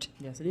comfort.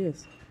 Yes, it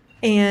is.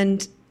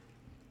 And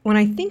when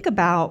I think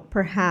about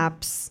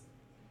perhaps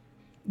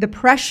the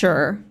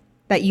pressure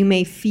that you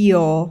may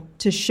feel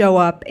to show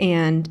up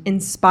and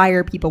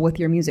inspire people with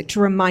your music, to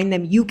remind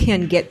them you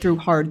can get through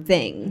hard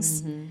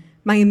things,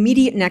 my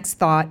immediate next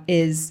thought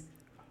is,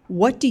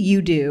 what do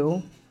you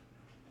do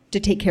to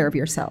take care of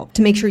yourself,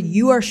 to make sure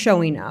you are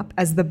showing up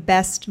as the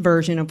best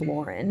version of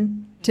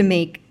Lauren, to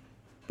make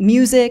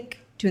music,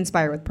 to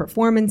inspire with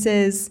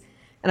performances?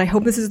 And I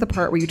hope this is the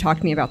part where you talk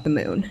to me about the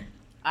moon.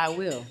 I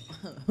will.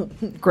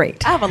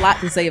 Great. I have a lot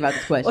to say about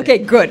this question. Okay,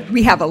 good.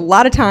 We have a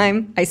lot of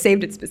time. I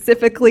saved it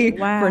specifically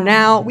Wow. for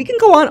now. We can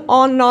go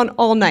on and on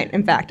all night.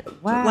 In fact,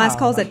 Wow. last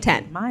call's at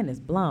 10. Mine is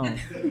blown.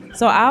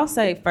 So I'll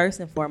say first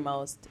and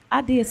foremost,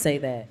 I did say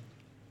that.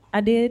 I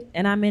did,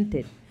 and I meant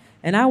it.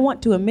 And I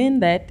want to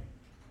amend that.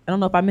 I don't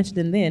know if I mentioned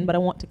it then, but I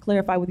want to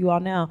clarify with you all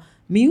now.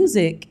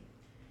 Music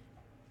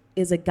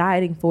is a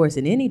guiding force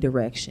in any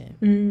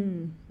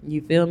direction.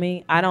 You feel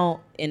me? I don't,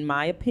 in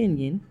my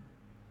opinion,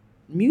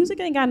 music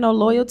ain't got no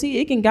loyalty.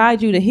 It can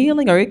guide you to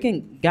healing or it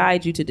can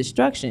guide you to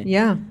destruction.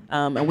 Yeah.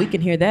 And we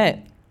can hear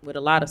that with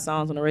a lot of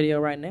songs on the radio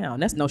right now.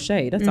 And that's no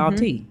shade. That's all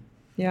tea.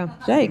 Yeah.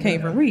 Shade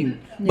came from reading.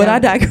 But Yeah. I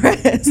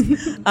digress.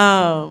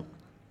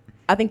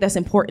 I think that's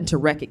important to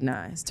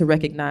recognize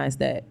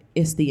that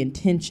it's the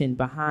intention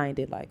behind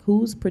it. Like,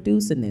 who's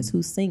producing this?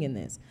 Who's singing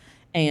this?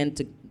 And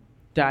to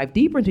dive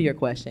deeper into your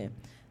question,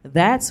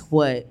 that's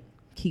what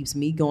keeps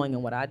me going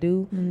in what I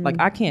do. Like,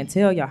 I can't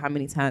tell y'all how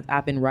many times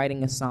I've been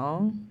writing a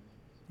song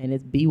and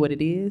it's be what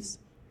it is.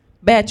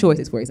 Bad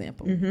Choices, for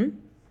example.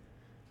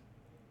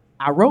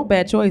 I wrote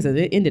Bad Choices.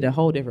 It ended a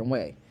whole different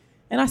way.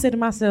 And I said to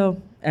myself,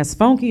 as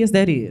funky as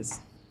that is,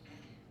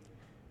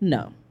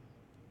 no,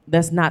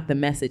 that's not the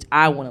message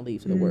I want to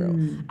leave to the world.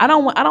 I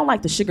don't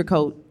like to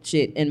sugarcoat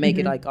shit and make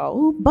it like,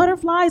 oh,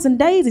 butterflies and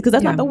daisies, because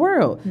that's not the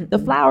world. The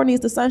flower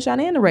needs the sunshine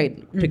and the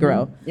rain to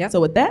grow. Yep. So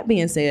with that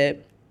being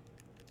said,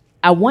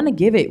 I want to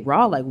give it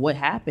raw, like what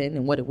happened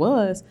and what it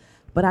was,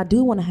 but I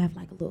do want to have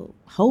like a little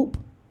hope.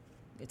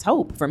 It's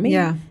hope for me.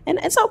 Yeah. And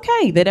it's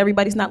okay that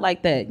everybody's not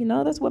like that. You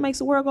know, that's what makes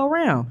the world go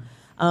round.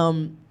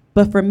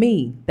 But for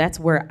me, that's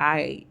where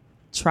I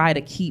try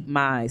to keep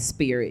my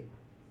spirit.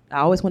 I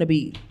always want to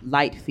be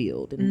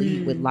light-filled and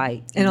lead with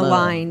light. And love.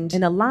 aligned.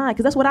 And aligned,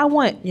 because that's what I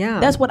want. Yeah.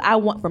 That's what I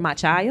want for my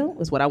child.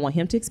 That's what I want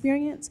him to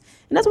experience.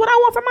 And that's what I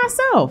want for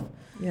myself.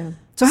 Yeah.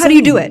 So how do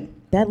you do it?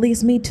 That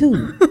leads me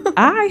to,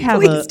 I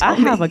Please tell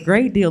me. have a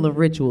great deal of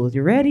rituals.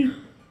 You ready?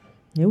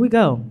 Here we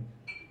go.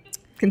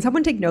 Can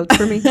someone take notes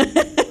for me?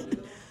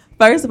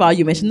 First of all,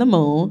 you mentioned the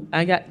moon.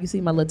 You see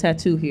my little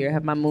tattoo here. I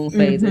have my moon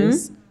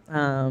phases.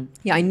 Yeah,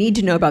 I need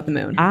to know about the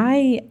moon.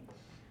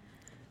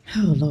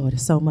 Oh Lord,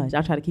 it's so much.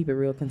 I'll try to keep it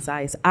real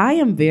concise.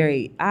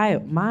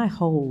 My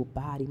whole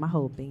body, my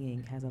whole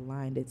being has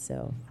aligned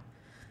itself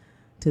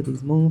to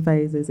these moon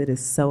phases. It is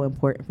so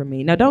important for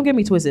me. Now, don't get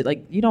me twisted.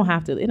 Like, you don't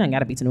have to, it ain't got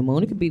to be to the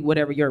moon. It could be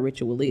whatever your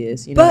ritual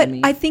is. You know what I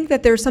mean? I think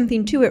that there's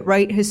something to it,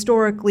 right?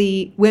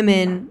 Historically,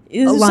 women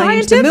Is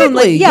aligned to the moon.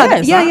 Like,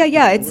 yes,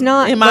 yeah. It's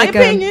not, in my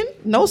opinion,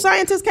 no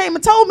scientist came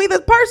and told me this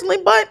personally,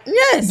 but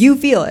yes. You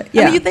feel it.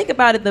 Yeah. I mean, you think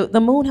about it,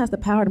 the moon has the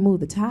power to move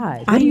the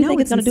tide. What do you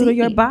think it's going to do to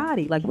your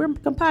body? Like, we're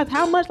comprised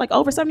how much? Like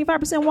over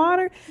 75%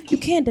 water? You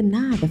can't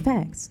deny the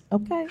facts,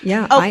 okay?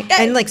 Yeah. Okay.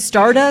 And like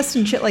stardust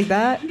and shit like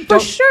that. For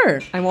sure.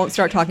 I won't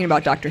start talking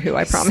about Doctor Who,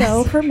 I promise.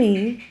 So for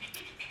me,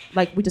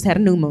 like we just had a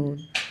new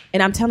moon,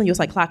 and I'm telling you, it's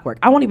like clockwork.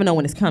 I won't even know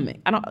when it's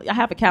coming. I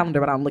have a calendar,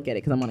 but I don't look at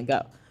it because I'm gonna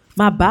go.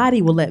 My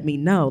body will let me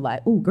know,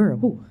 like, ooh, girl,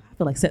 I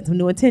feel like setting some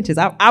new intentions.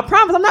 I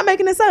promise, I'm not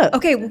making this up.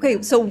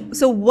 Okay.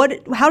 So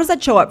what? How does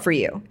that show up for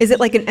you? Is it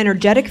like an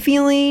energetic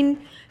feeling?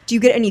 Do you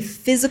get any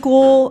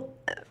physical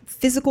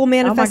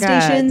manifestations?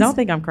 Oh my God. Don't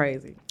think I'm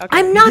crazy. Okay.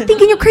 I'm not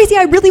thinking you're crazy.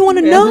 I really want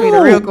to know. Ask me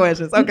the real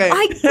questions. Okay.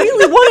 I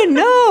really want to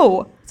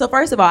know. So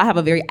first of all, I have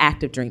a very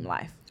active dream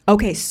life.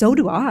 Okay, so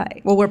do I.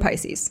 Well, we're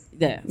Pisces.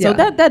 Yeah. So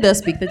that does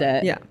speak to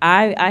that. Yeah.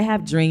 I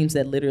have dreams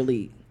that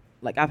literally,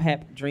 like I've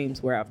had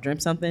dreams where I've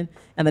dreamt something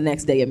and the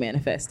next day it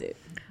manifested.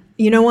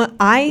 You know what?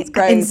 In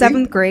crazy.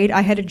 7th grade,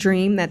 I had a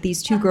dream that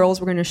these two girls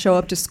were going to show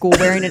up to school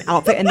wearing an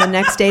outfit, and the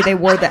next day they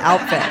wore the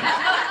outfit.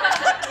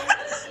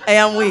 Hey,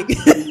 I'm weak.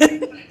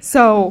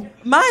 So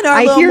mine are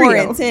I a little hear more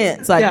you.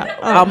 intense. Like Yeah.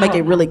 I'll make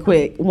it really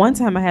quick. One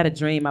time I had a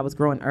dream I was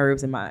growing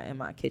herbs in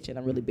my kitchen.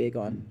 I'm really big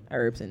on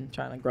herbs and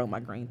trying to grow my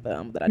green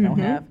thumb that I don't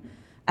have.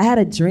 I had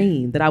a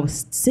dream that I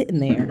was sitting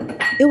there.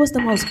 It was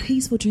the most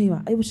peaceful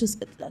dream. It was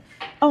just,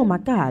 oh my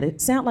God, it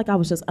sounded like I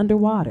was just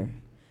underwater.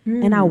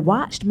 And I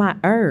watched my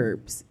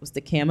herbs. It was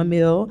the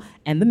chamomile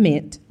and the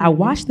mint. I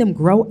watched them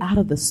grow out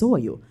of the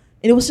soil.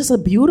 And it was just a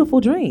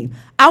beautiful dream.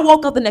 I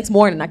woke up the next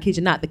morning, I kid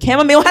you not, the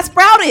chamomile has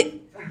sprouted.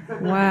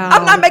 wow.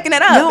 I'm not making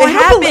that up. No, It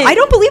happened. I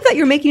don't believe that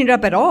you're making it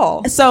up at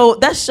all. So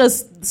that's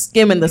just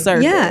skimming the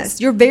surface. Yes,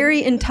 you're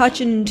very in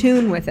touch and in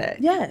tune with it.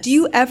 Yes. Do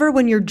you ever,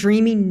 when you're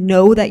dreaming,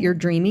 know that you're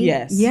dreaming?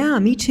 Yes. Yeah,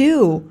 me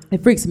too.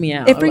 It freaks me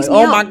out. It freaks I'm me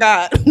like, out. oh my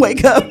God,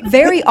 wake up.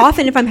 Very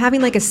often, if I'm having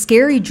like a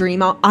scary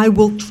dream, I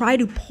will try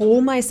to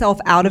pull myself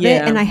out of it,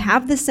 Yeah. and I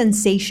have this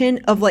sensation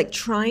of like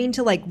trying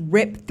to like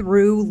rip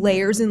through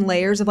layers and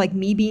layers of like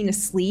me being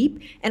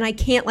asleep, and I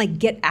can't like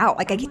get out.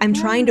 Like I'm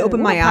trying to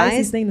open What my a Pisces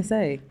eyes. thing to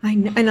say. I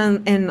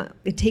know, and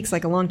it takes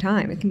like a long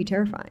time. It can be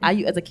terrifying.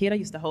 As a kid, I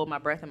used to hold my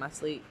breath in my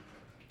sleep.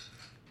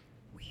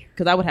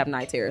 Because I would have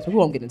night terrors, but we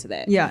won't get into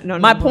that. Yeah, no,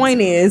 My no, point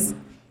is,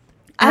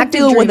 I Active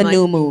feel when the dream,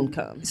 new like- moon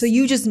comes. So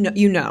you just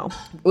know,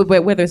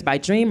 Whether it's by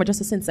dream or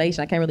just a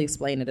sensation, I can't really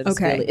explain it. I just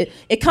Okay. feel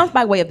it comes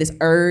by way of this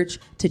urge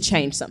to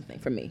change something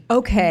for me.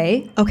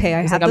 Okay, I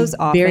It's have like those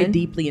I'm often. very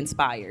deeply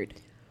inspired.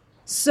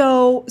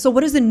 So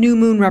what does the new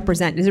moon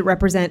represent? Does it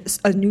represent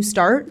a new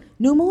start?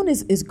 New moon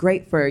is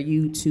great for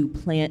you to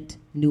plant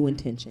new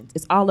intentions.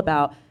 It's all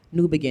about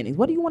new beginnings.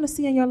 What do you want to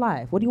see in your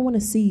life? What do you want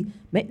to see?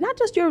 Not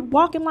just your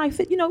walking life.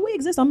 We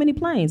exist on many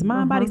planes,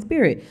 mind, body,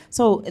 spirit.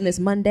 So in this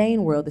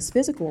mundane world, this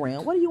physical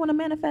realm, what do you want to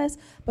manifest?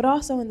 But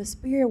also in the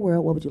spirit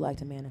world, what would you like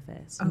to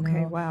manifest?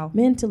 Okay, wow.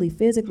 Mentally,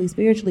 physically,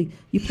 spiritually,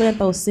 you plant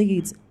those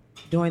seeds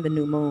during the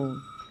new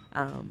moon.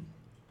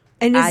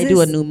 And I do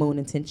a new moon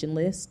intention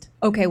list.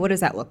 Okay, what does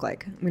that look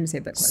like? I'm going to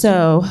save that question.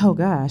 So, oh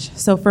gosh.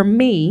 So for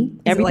me,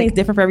 everything's like-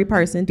 different for every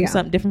person. Do Yeah.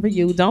 something different for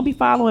you. Don't be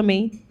following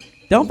me.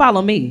 Don't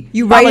follow me.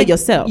 You follow write it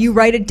yourself. You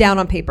write it down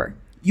on paper.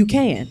 You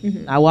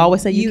can. I will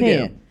always say you You do.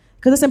 can.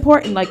 Because it's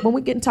important. Like when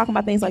we get talking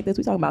about things like this,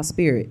 we talking about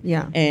spirit.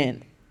 Yeah.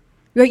 And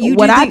Right, you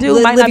what do I the- do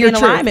live might not be your in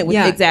truth. alignment with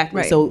Yeah, exactly.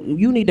 right. So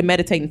you need to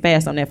meditate and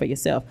fast on that for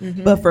yourself.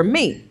 But for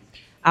me,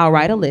 I'll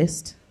write a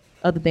list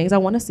of the things I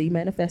want to see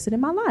manifested in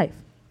my life.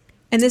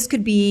 And this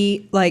could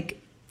be like,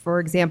 for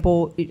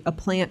example, a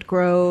plant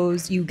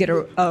grows, you get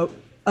a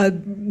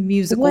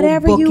musical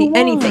Whatever book, you want.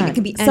 anything. It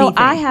could be anything. So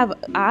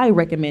I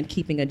recommend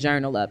keeping a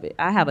journal of it.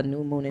 I have a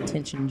new moon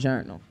intention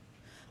journal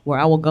where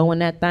I will go in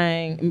that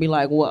thing and be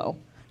like, whoa,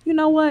 you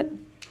know what?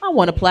 I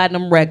want a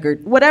platinum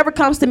record. Whatever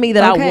comes to me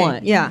that I Okay,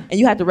 want. yeah. And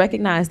you have to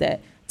recognize that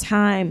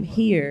time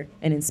here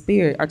and in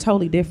spirit are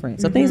totally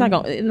different. So things it's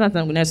not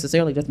going to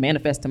necessarily just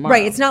manifest tomorrow.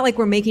 Right, it's not like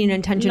we're making an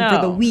intention for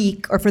the No.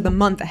 week or for the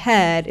month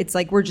ahead. It's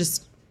like we're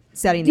just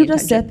setting the You intention.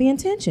 just set the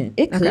intention.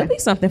 It could Okay. be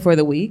something for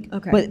the week,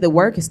 Okay. but the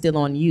work is still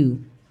on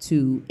you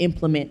to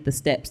implement the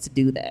steps to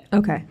do that.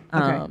 Okay.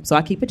 So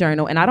I keep a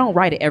journal, and I don't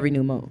write it every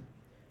new moon.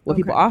 What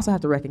people Okay. also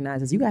have to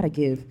recognize is you got to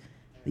give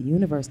the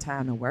universe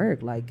time to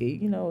work. Like,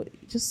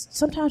 just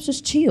sometimes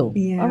just chill.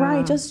 Yeah. All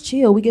right, just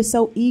chill. We get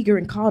so eager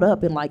and caught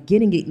up in like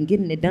getting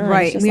it done.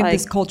 Right. It's just We have like,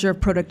 this culture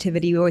of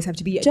productivity. We always have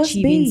to be just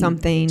achieving be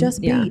something. Just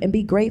be Yeah. and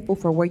be grateful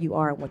for where you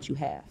are and what you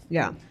have.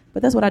 Yeah.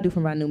 But that's what I do for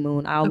my new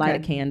moon. I'll light a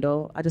Okay.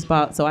 candle. I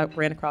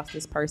ran across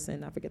this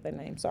person. I forget their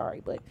name.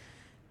 Sorry, but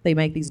they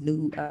make these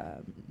new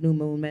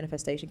moon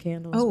manifestation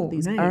candles Oh, with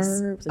these nice.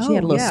 herbs. And Oh, she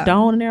had a little yeah.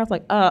 stone in there. I was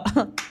like,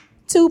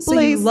 two, So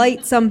please. you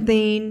light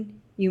something,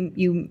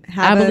 You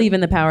have I believe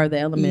in the power of the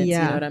elements.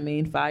 Yeah. You know what I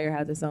mean? Fire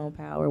has its own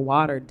power.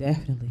 Water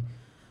definitely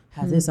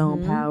has its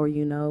own power.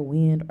 You know,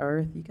 wind,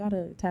 earth. You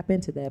gotta tap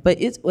into that.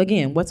 But it's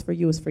again, what's for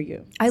you is for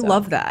you. I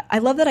love that. I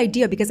love that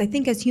idea because I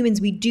think as humans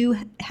we do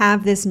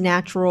have this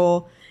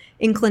natural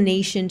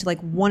inclination to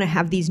like want to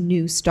have these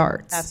new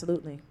starts.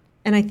 Absolutely.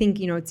 And I think,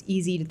 it's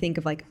easy to think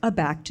of like a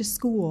back to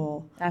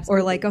school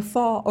Absolutely. or like a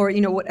fall or,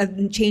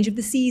 a change of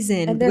the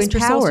season. And there's winter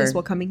power solstice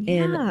will come in.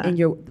 Yeah. and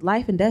your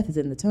life and death is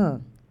in the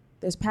tongue.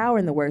 There's power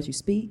in the words you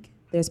speak.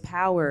 There's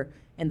power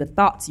in the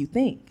thoughts you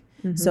think.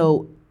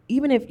 So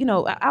even if,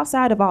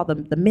 outside of all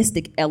the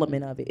mystic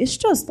element of it,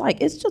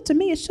 to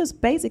me, it's just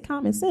basic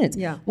common sense.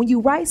 Yeah. When you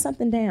write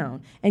something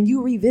down and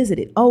you revisit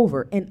it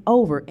over and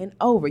over and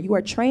over, you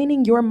are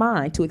training your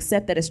mind to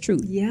accept that it's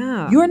truth.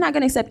 Yeah. You're not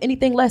going to accept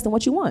anything less than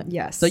what you want.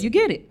 Yes. So you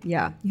get it.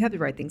 Yeah. You have to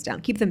write things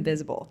down. Keep them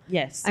visible.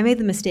 Yes. I made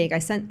the mistake. I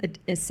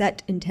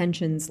set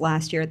intentions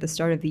last year at the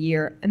start of the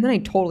year, and then I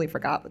totally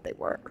forgot what they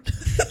were.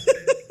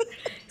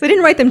 So I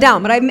didn't write them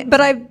down, but I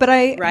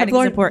have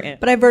learned,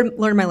 important. But I've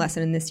learned my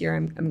lesson, and this year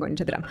I'm going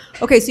to the down.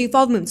 Okay, so you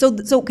follow the moon.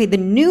 So okay, the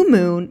new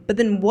moon. But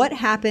then what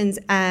happens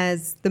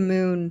as the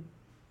moon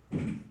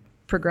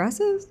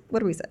progresses? What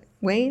do we say?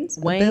 Wanes.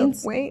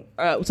 Wanes. Wait.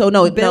 What's it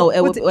do?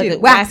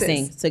 it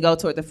waxing to go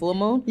toward the full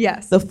moon?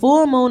 Yes. The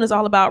full moon is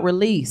all about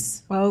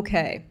release.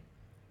 Okay.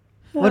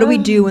 What do we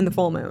do in the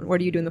full moon? What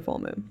do you do in the full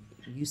moon?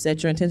 You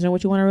set your intention on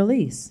what you want to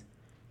release.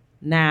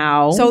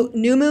 Now. So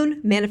new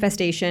moon,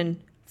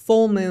 manifestation.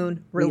 Full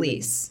moon,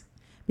 release.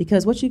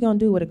 Because what you going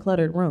to do with a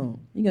cluttered room?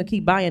 You're going to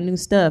keep buying new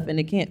stuff and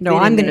it can't No,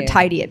 fit I'm in going to there.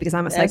 tidy it because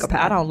I'm a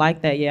psychopath. I don't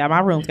like that. Yeah, my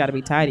room's got to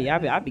be tidy.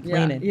 I be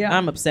cleaning. Yeah.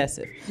 I'm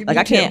obsessive. Me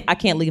Like too. I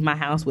can't leave my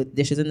house with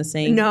dishes in the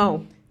sink.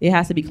 No. It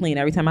has to be clean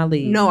every time I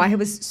leave. No, I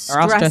was stressing.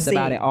 Or I'll stress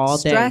about it all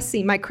day.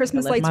 Stressing. My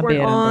Christmas I left lights my weren't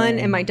bed on undone.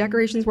 and my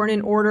decorations weren't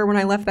in order when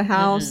I left the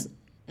house.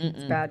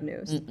 It's bad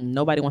news.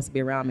 Nobody wants to be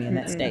around me in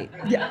that state.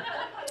 Yeah.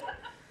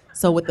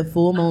 So with the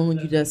full moon,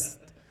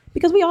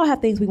 because we all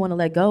have things we want to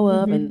let go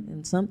of,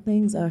 and some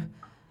things are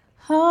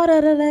harder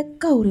to let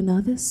go than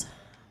others.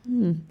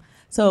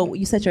 So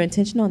you set your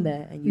intention on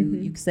that, and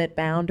you set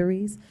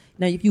boundaries.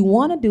 Now, if you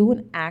want to do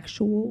an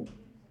actual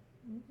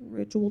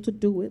ritual to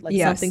do it, like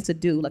Yes. something to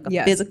do, like a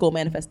Yes. physical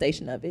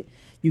manifestation of it,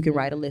 you can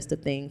write a list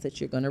of things that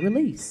you're going to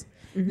release.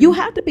 You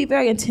have to be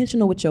very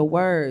intentional with your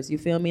words. You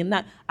feel me? And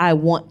not, I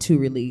want to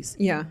release.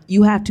 Yeah.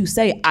 You have to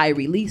say, I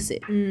release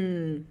it.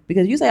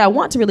 Because you say, I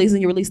want to release,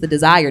 and you release the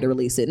desire to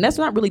release it. And that's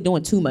not really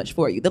doing too much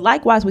for you.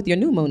 Likewise with your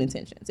new moon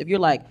intentions. If you're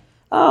like,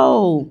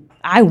 oh,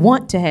 I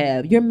want to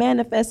have, you're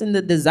manifesting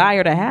the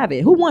desire to have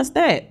it. Who wants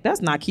that?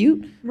 That's not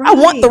cute. I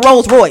want the Right.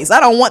 Rolls Royce. I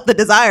don't want the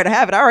desire to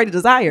have it. I already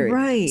desire it.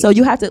 Right. So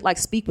you have to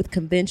speak with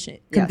conviction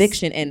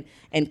Yes.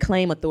 and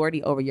claim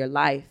authority over your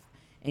life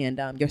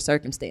and your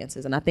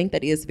circumstances. And I think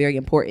that is very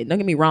important. Don't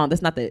get me wrong.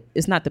 It's not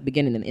the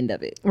beginning and end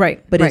of it.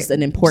 Right. But right. it's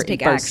an important Just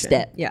take first action.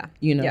 step. Yeah.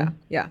 You know?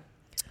 Yeah.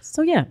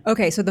 So yeah.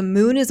 Okay, so the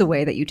moon is a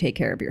way that you take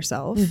care of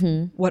yourself.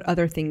 What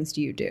other things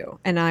do you do?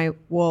 And I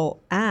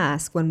will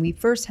ask, when we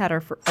first had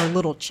our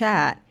little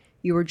chat,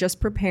 you were just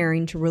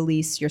preparing to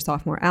release your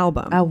sophomore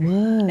album. I was.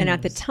 And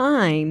at the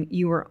time,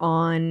 you were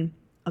on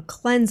a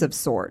cleanse of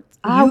sorts.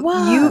 I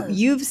was.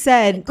 You've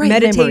said Great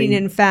meditating memory.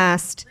 and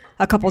fast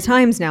a couple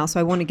times now, so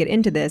I want to get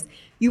into this.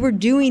 You were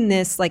doing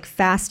this like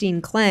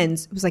fasting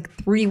cleanse. It was like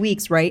 3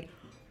 weeks, right?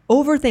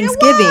 Over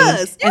Thanksgiving.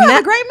 was. You have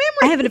a great memory.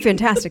 I have a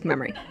fantastic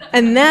memory.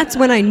 And that's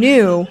when I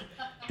knew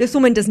this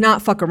woman does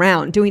not fuck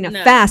around doing a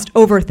fast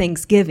over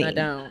Thanksgiving. I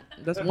don't.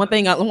 That's one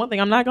thing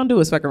I'm not going to do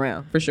is fuck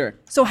around, for sure.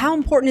 So how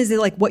important is it,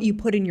 like, what you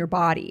put in your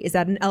body? Is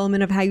that an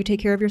element of how you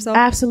take care of yourself?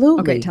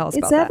 Absolutely. Okay, tell us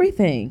about it's that.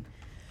 everything.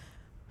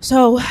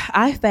 So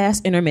I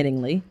fast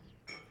intermittently,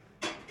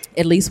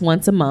 at least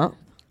once a month,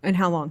 And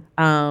how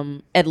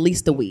long? at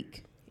least a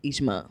week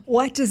each month.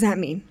 What does that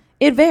mean?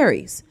 It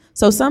varies.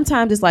 So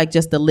sometimes it's like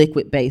just a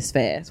liquid-based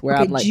fast where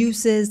Okay, I'm like,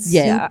 juices,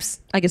 yeah, soups.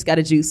 I just got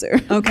a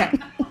juicer. Okay.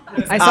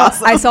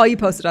 I saw you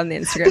posted on the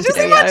Instagram Did you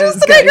today. see my Yeah, it was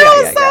juice good. today?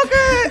 Girl, Yeah,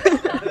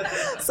 it's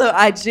so good. So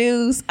I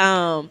juice.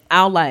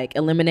 I'll like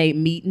eliminate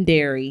meat and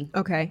dairy.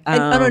 Okay.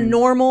 And on a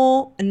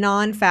normal,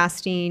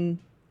 non-fasting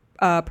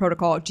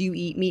protocol, do you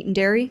eat meat and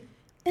dairy?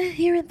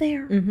 Here and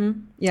there.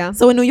 Yeah.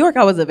 So in New York,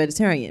 I was a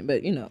vegetarian,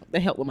 but they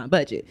helped with my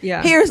budget.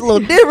 Yeah. Here's a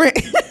little different.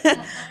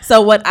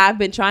 So what I've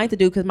been trying to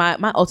do, because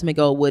my ultimate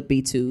goal would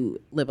be to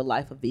live a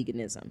life of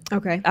veganism.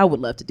 Okay. I would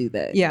love to do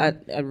that. Yeah.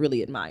 I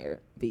really admire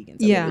vegans.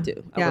 Yeah. I really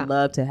do. Yeah. I would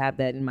love to have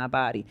that in my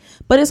body.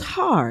 But it's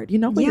hard,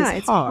 Yeah, it's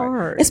it's hard.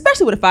 hard.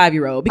 Especially with a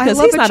 5-year-old, because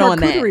I love he's a not on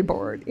that. charcuterie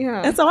board.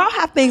 Yeah. And so I'll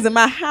have things in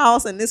my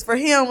house and it's for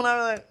him. And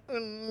I'm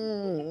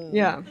like,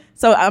 Yeah.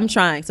 So I'm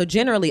trying. So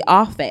generally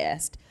off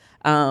fast,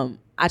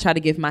 I try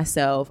to give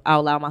myself, I'll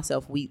allow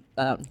myself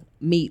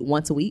meat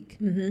once a week.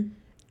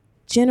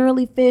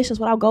 Generally fish is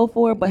what I'll go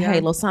for. But Yeah.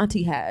 hey,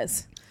 Losanti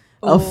has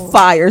a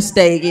fire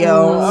steak, yo.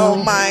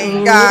 Oh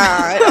my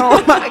God.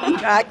 Oh my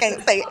I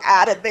can't stay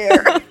out of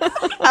there.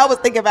 I was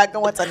thinking about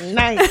going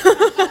tonight.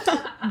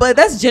 But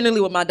that's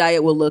generally what my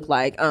diet will look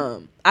like.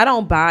 I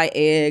don't buy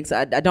eggs.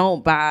 I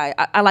don't buy.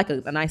 I like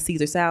a nice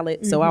Caesar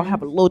salad, so I'll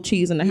have a little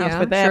cheese in the house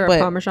for that. Sure, but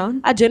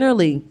Parmesan. I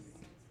generally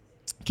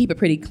keep it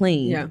pretty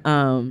clean.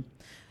 Yeah.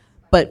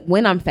 But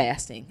when I'm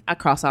fasting, I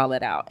cross all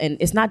that out, and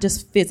it's not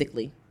just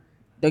physically.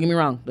 Don't get me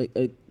wrong.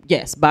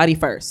 Yes, body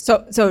first.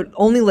 So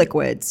only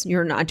liquids.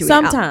 You're not doing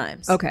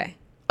sometimes. Okay.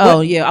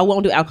 Oh yeah, I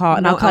won't do alcohol,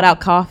 and No I'll cut out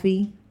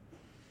coffee.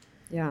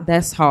 Yeah.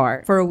 That's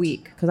hard For a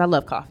week. because I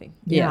love coffee.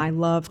 Yeah, I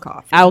love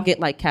coffee. I'll get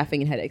like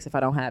caffeine headaches if I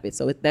don't have it.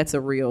 So that's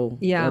a real,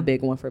 a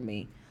big one for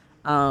me.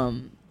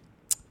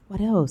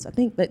 What else? I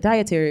think that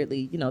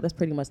dietarily, that's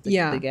pretty much the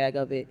gag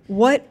of it.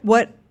 What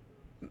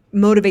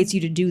motivates you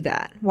to do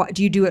that? Why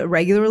do you do it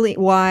regularly?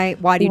 Why do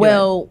you do it?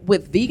 Well,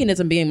 with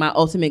veganism being my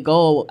ultimate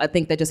goal, I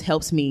think that just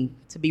helps me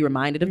to be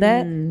reminded of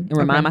that and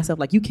remind myself,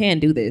 like, you can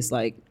do this.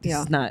 Like, this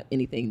is not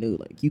anything new.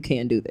 Like, you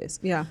can do this.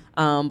 Yeah.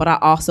 But I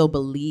also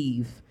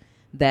believe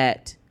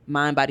that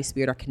mind, body,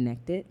 spirit are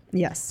connected.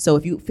 Yes. So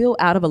if you feel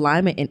out of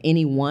alignment in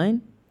any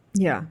one,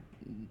 Yeah.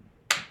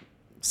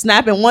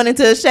 snapping one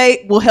into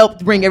shape will help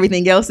bring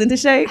everything else into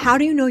shape. How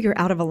do you know you're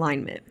out of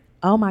alignment?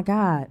 Oh my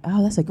God.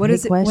 Oh, that's a great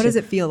question. What does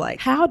it feel like?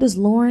 How does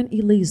Lauren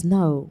Elise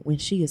know when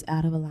she is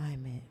out of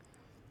alignment?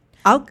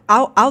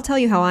 I'll tell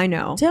you how I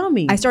know. Tell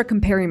me. I start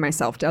comparing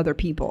myself to other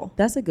people.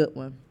 That's a good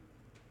one.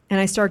 And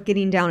I start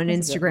getting down an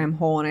Instagram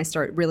hole and I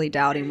start really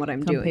doubting what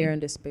I'm doing. Compare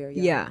and despair.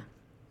 Yeah.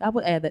 I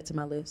would add that to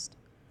my list.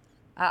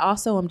 I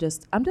also I'm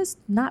just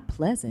not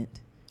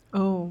pleasant.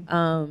 Oh.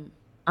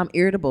 I'm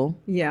irritable.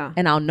 Yeah.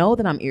 And I'll know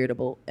that I'm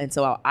irritable. And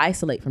so I'll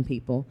isolate from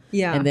people.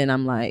 Yeah. And then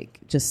I'm like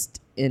just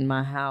in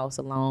my house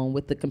alone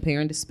with the compare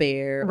and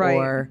despair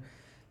or,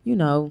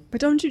 But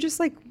don't you just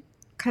like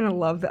kind of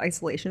love the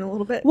isolation a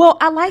little bit? Well,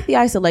 I like the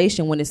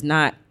isolation when it's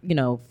not,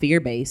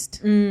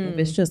 fear-based. If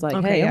it's just like,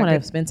 Okay, hey, I want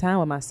to spend time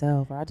with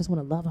myself or I just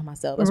want to love on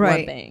myself. That's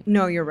one thing.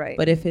 No, you're right.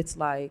 But if it's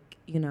like,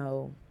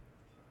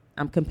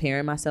 I'm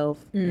comparing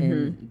myself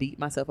and beat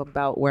myself up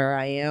about where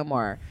I am,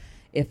 or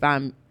if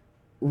I'm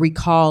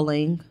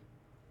recalling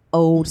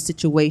old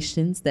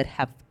situations that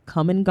have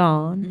come and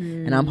gone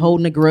and I'm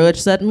holding a grudge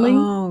suddenly.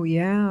 Oh,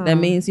 yeah. That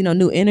means,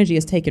 new energy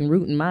is taking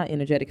root in my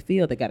energetic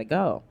field that got to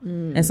go.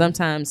 And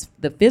sometimes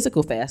the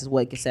physical fast is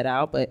what gets set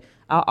out, but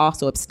I'll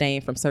also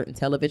abstain from certain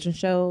television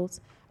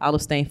shows. I'll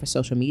abstain from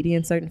social media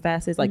in certain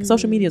facets. Like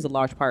social media is a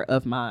large part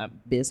of my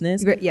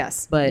business.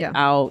 Yes. But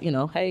I'll,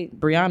 hey,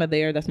 Brianna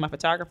there, that's my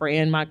photographer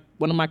and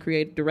one of my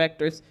creative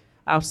directors.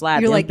 I'll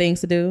slide them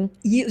things to do.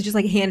 You just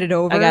like hand it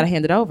over. I gotta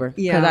hand it over.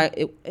 Yeah.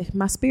 Because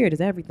my spirit is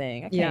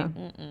everything. I can't.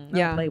 I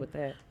don't play with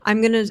that.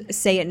 I'm gonna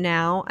say it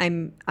now.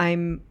 I'm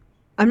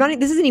not.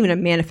 This isn't even a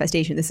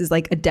manifestation. This is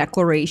like a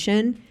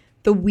declaration.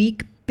 The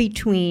week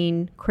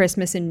between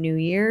Christmas and New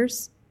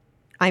Year's,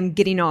 I'm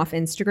getting off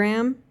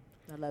Instagram.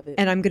 I love it.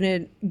 And I'm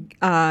going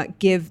to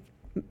give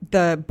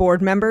the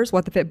board members,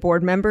 What the Fit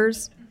board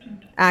members,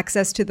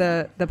 access to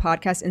the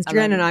podcast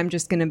Instagram, and I'm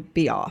just going to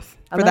be off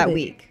for that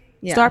week.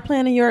 Yeah. Start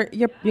planning your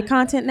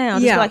content now.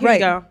 Just yeah, here you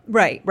go.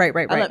 Right.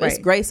 It's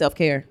great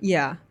self-care.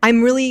 Yeah.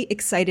 I'm really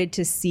excited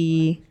to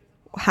see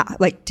how I'm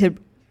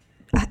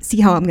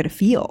going to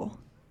feel.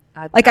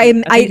 I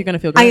think you're gonna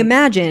feel good. I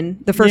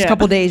imagine the first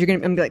couple days you're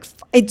going to be like,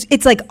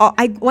 it's like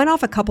I went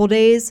off a couple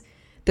days,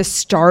 the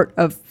start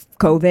of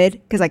COVID,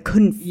 because I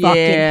couldn't fucking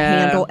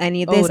handle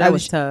any of this. That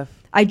was tough.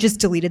 I just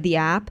deleted the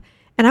app,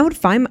 and I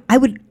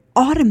would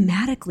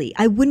automatically,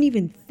 I wouldn't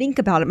even think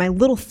about it. My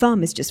little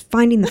thumb is just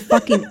finding the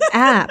fucking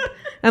app.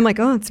 I'm like,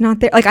 oh, it's not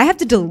there. Like I have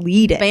to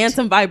delete it.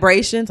 Phantom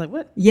vibrations. Like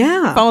what?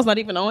 Yeah. The phone's not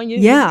even on you.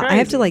 Yeah. I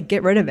have to like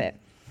get rid of it.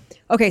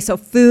 Okay. So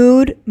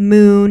food,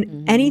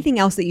 moon, anything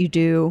else that you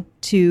do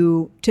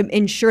to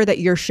ensure that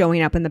you're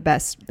showing up in the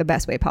best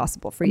way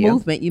possible for you.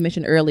 Movement you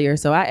mentioned earlier.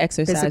 So I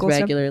exercise Physical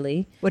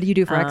regularly. Stuff? What do you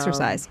do for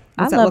exercise?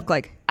 What's that look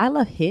like? I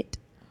love HIIT.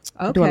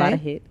 Okay. I do a lot of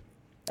HIIT.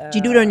 Do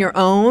you do it on your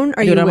own?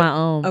 I do it on my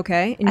own.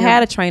 Okay. I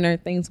had a trainer.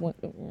 Things went,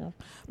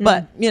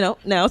 but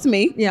now it's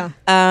me. Yeah.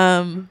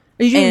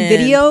 Are you doing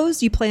videos?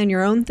 Do you play on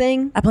your own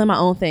thing? I play my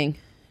own thing.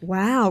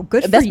 Wow,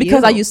 good for you. That's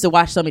because I used to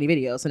watch so many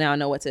videos, so now I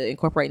know what to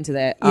incorporate into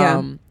that.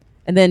 Yeah.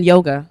 And then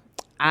yoga.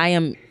 I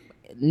am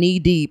knee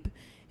deep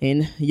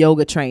in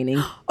yoga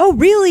training. Oh,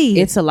 really?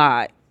 It's a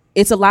lot.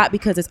 It's a lot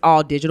because it's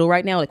all digital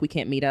right now. Like we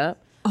can't meet up.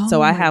 Oh,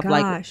 so I have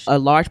like a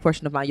large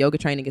portion of my yoga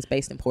training is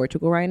based in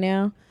Portugal right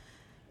now.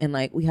 And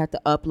like we have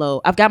to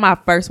upload. I've got my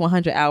first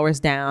 100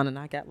 hours down, and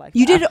I got like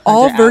you did it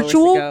all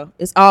virtual.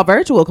 It's all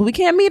virtual because we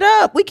can't meet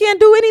up. We can't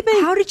do anything.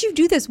 How did you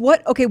do this?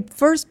 What? Okay,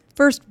 first,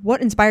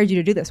 what inspired you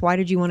to do this? Why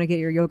did you want to get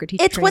your yoga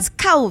teacher? It was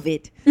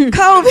COVID.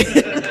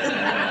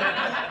 COVID.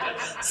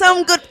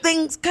 Some good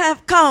things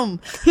have come.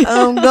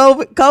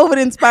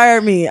 COVID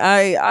inspired me.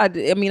 I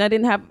mean, I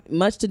didn't have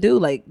much to do.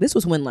 Like this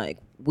was when like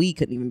we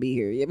couldn't even be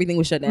here. Everything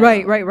was shut down.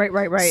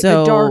 Right.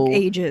 So, the dark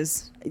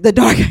ages. The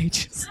dark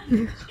ages.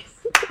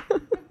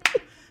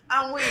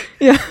 I'm weak.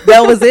 Yeah,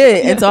 that was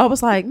it. And so I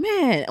was like,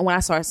 man. And when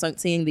I started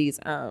seeing these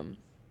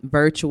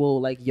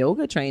virtual like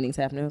yoga trainings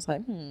happening. I was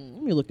like,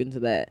 let me look into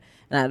that.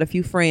 And I had a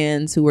few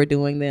friends who were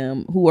doing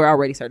them who were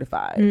already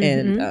certified,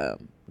 and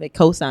they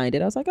co-signed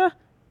it. I was like, all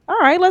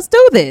right, let's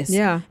do this.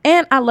 Yeah.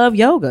 And I love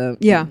yoga.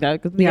 Yeah.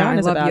 Gotta be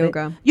honest I love about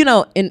yoga. it. You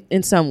know,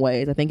 in some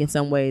ways, I think in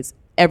some ways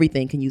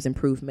everything can use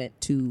improvement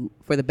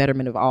for the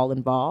betterment of all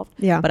involved.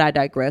 Yeah. But I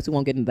digress. We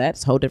won't get into that.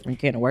 It's a whole different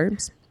can of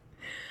worms.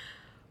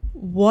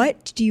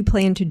 What do you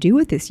plan to do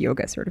with this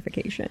yoga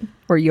certification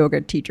or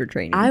yoga teacher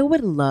training? I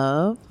would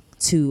love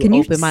to Can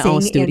you open my sing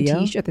own studio.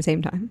 and teach at the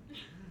same time?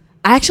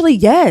 Actually,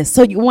 yes.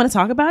 So you want to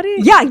talk about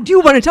it? Yeah, I do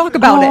want to talk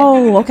about it.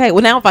 Oh, okay.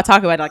 Well, now if I talk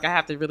about it, like I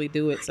have to really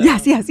do it. So.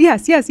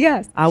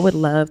 Yes. I would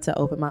love to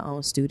open my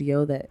own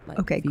studio that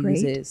like great.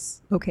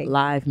 fuses Okay.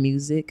 live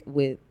music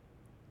with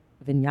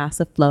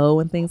vinyasa flow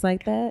and things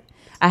like that.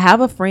 I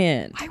have a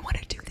friend I want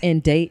to do that. in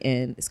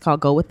Dayton. It's called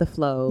Go With The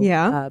Flow.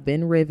 Yeah.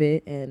 Ben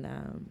Rivet and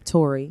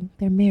Tori.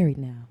 They're married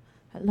now.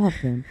 I love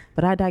them.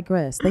 But I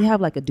digress. They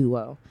have like a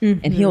duo.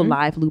 And he'll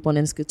live loop on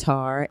his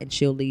guitar and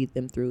she'll lead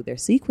them through their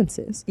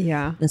sequences.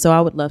 Yeah. And so I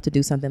would love to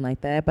do something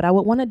like that. But I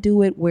would want to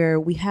do it where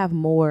we have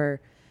more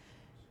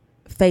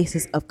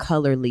faces of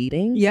color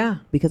leading. Yeah.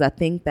 Because I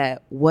think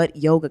that what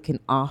yoga can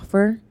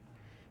offer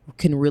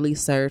can really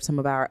serve some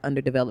of our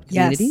underdeveloped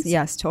communities.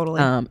 Yes,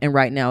 totally. And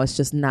right now it's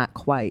just not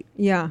quite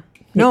Yeah.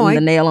 hitting the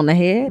nail on the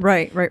head.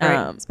 Right.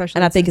 Especially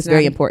and I think it's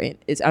very Cincinnati.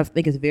 important. I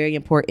think it's very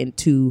important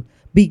to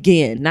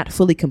begin, not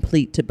fully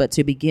complete, but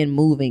to begin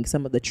moving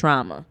some of the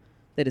trauma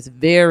that is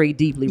very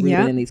deeply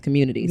rooted in these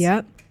communities.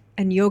 Yep.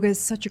 And yoga is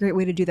such a great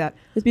way to do that.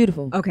 It's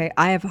beautiful. Okay.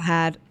 I have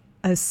had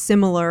a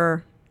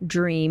similar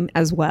dream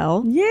as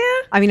well. Yeah.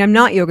 I mean, I'm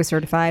not yoga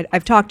certified.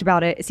 I've talked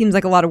about it. It seems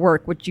like a lot of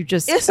work, which you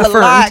just It's affirmed, a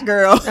lot,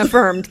 girl.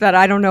 affirmed that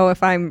I don't know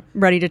if I'm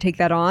ready to take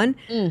that on.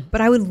 But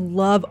I would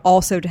love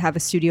also to have a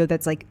studio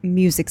that's like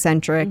music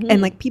centric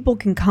and like people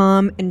can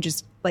come and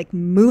just like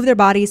move their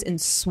bodies and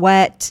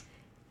sweat.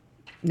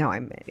 No,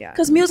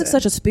 Because music's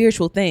such a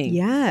spiritual thing.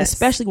 Yes.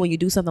 Especially when you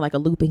do something like a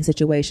looping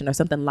situation or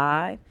something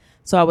live.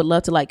 So I would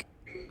love to like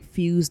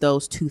fuse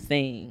those two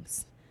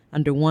things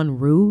under one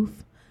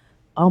roof.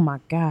 Oh my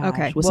gosh.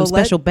 Okay. With Well, some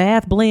special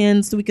bath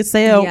blends we could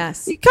sell.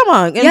 Yes. Come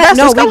on. Yeah, Investors,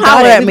 no, come we've got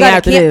holler it. at We've me got a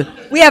after can-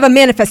 this. We have a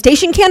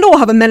manifestation candle. We'll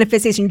have a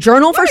manifestation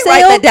journal for Let me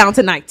sale. write that down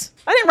tonight.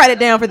 I didn't write it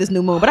down for this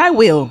new moon, but I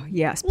will.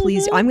 Yes,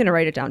 please. I'm going to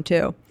write it down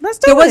too. Let's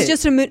do There was it.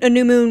 just a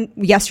new moon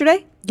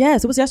yesterday.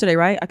 Yes, it was yesterday,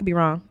 right? I could be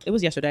wrong. It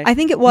was yesterday. I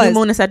think it was. New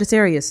moon in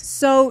Sagittarius.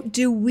 So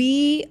do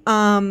we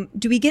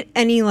get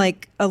any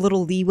like a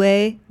little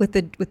leeway with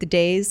the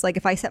days? Like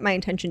if I set my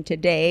intention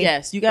today,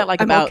 Yes, you got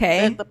like I'm about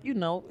okay. you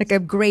know, like a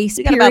grace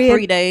you got period. about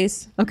 3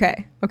 days.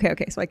 Okay.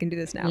 So I can do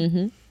this now.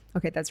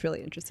 Okay, that's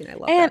really interesting. I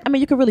love And that. I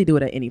mean, you can really do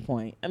it at any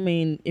point. I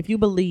mean, if you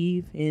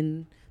believe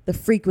in the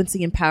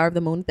frequency and power of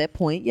the moon at that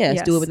point,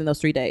 yes, do it Yes. within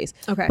those 3 days.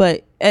 Okay.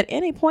 But at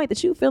any point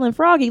that you feeling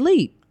froggy,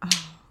 leap.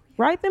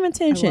 Write them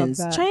intentions.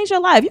 that. Change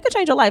your life. You can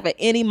change your life at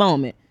any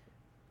moment.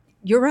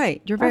 You're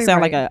right. You're very I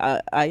sound right. like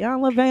a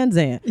Ayanna Van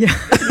Zandt. Yeah.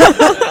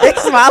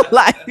 Fix my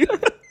life.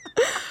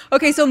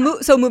 Okay, so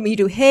move. You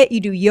do HIIT,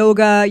 you do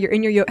yoga. You're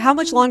in your yoga. How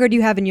much longer do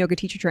you have in yoga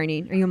teacher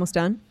training? Are you almost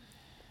done?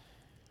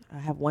 I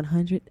have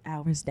 100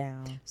 hours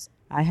down.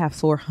 I have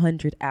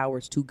 400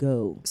 hours to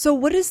go. So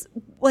what does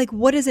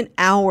an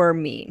hour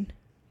mean?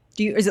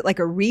 Is it like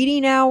a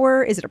reading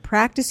hour? Is it a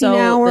practicing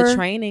hour? The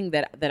training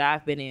that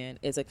I've been in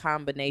is a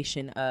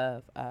combination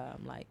of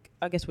like,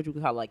 I guess what you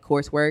would call like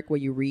coursework, where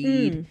you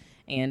read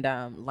and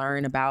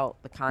learn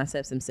about the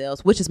concepts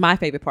themselves, which is my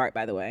favorite part,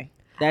 by the way.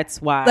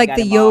 That's why like I got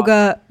the involved.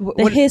 yoga,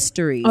 The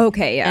history,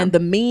 Okay, yeah. and the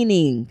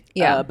meaning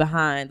Yeah.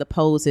 behind the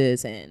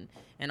poses and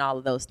all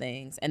of those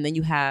things. And then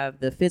you have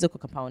the physical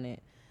component,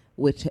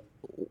 which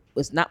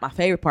was not my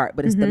favorite part,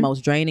 but it's Mm-hmm. the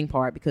most draining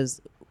part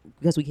because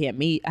we can't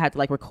meet. I had to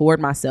like record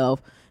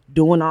myself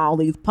doing all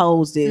these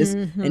poses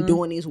and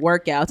doing these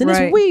workouts, and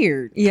Right. it's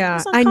weird. Yeah,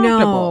 It's I know.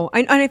 uncomfortable.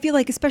 And I feel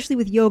like, especially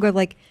with yoga,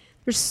 like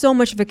there's so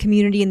much of a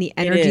community and the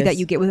energy is. that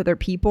you get with other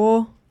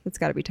people. It's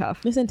got to be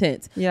tough. It's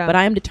intense. Yeah. But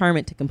I am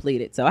determined to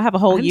complete it. So I have a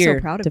whole I'm so year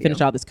proud of to finish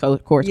you. all this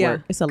coursework. Yeah,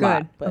 It's a good.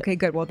 lot. But Okay,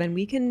 good. Well, then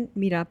we can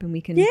meet up and we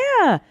can.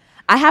 yeah.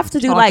 I have to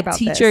do Talk like about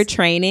teacher this.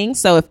 training.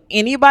 So if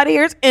anybody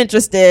here is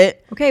interested,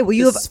 Okay. Well,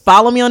 you have just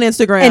follow me on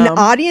Instagram. an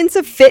audience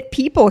of fit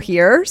people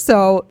here,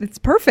 so it's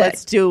perfect.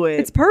 Let's do it.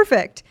 It's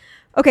perfect.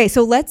 Okay,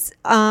 so let's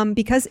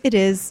because it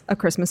is a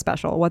Christmas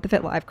special, What the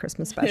Fit Live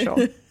Christmas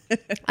special.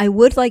 I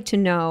would like to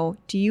know,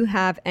 do you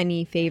have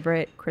any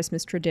favorite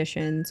Christmas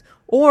traditions,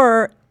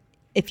 or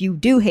if you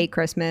do hate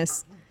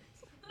Christmas,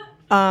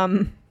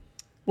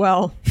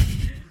 well,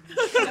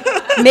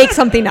 make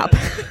something up.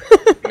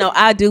 No,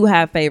 I do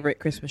have favorite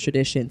Christmas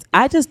traditions.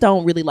 I just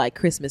don't really like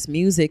Christmas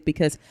music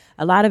because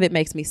a lot of it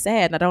makes me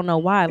sad, and I don't know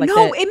why. Like No,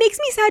 that, it makes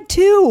me sad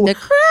too. the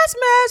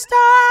Christmas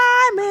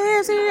time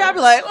is here. I'd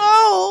be like,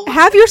 oh,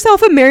 Have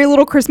Yourself a Merry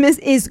Little Christmas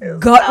is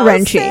gut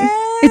wrenching.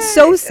 sad. It's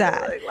so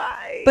sad. Like,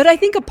 why? But I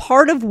think a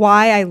part of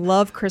why I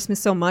love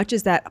Christmas so much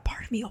is that a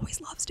part of me always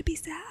loves to be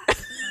sad.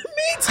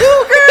 Me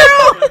too,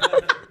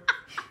 girl.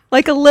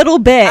 Like a little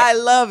bit. I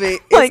love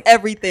it. It's Like-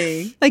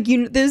 everything. Like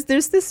there's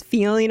this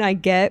feeling I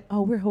get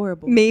Oh, we're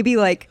horrible. maybe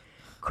like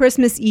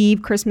Christmas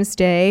Eve, Christmas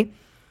Day,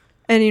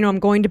 and I'm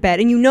going to bed,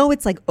 and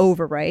it's like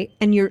over, right?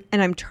 And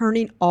I'm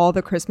turning all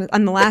the Christmas.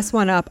 I'm the last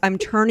one up. I'm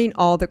turning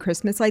all the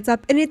Christmas lights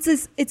up, and it's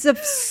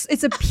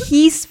a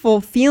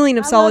peaceful feeling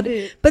of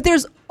solitude. But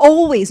there's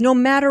always, no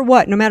matter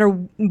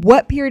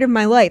what period of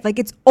my life, like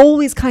it's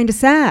always kind of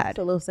sad. It's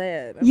a little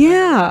sad.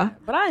 Yeah.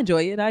 But I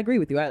enjoy it. I agree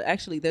with you. There's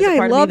Yeah, a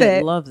part I of love me that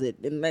it. loves it,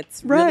 and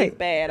that's really Right.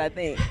 bad. I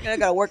think I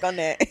gotta work on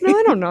that. No,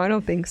 I don't know. I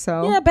don't think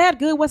so. Yeah, bad,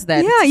 good. What's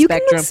that? Yeah, It's a you can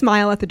spectrum. like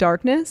smile at the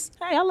darkness.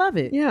 Hey, I love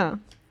it. Yeah.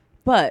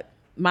 But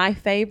my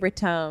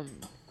favorite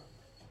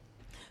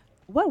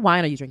what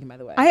wine are you drinking, by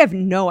the way? I have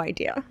no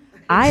idea.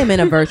 I am in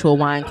a virtual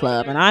wine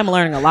club, and I'm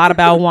learning a lot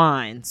about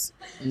wines.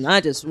 And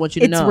I just want you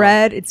to It's know.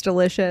 red. It's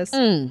delicious.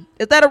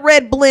 Is that a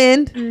red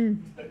blend?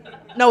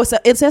 No,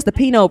 it says the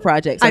Pinot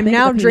Project. So I I'm think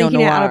now it's a Pinot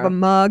drinking it out of Noir. a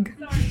mug.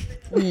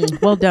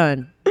 Well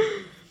done.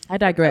 I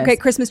digress. Okay,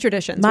 Christmas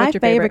traditions. My What's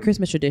your favorite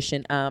Christmas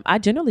tradition. I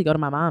generally go to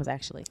my mom's,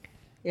 actually.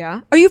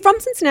 Yeah. Are you from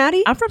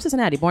Cincinnati? I'm from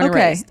Cincinnati, born and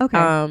Okay, raised.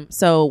 okay.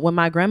 So when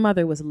my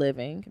grandmother was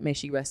living, may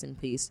she rest in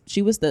peace,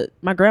 she was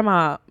my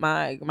grandma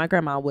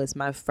was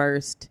my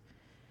first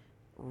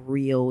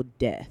real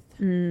death.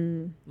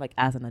 Like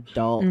as an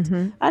adult.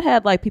 I'd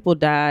had like people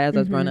die as I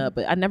was growing up,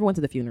 but I never went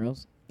to the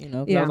funerals, 'cause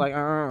I Yeah. was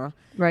like,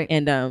 Right.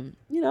 And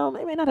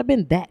they may not have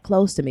been that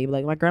close to me, but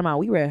like my grandma,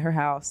 we were at her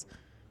house.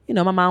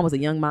 My mom was a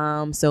young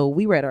mom, so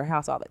we were at her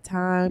house all the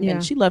time. Yeah.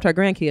 And she loved her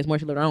grandkids more than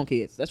she loved her own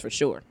kids. That's for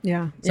sure.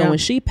 Yeah. So when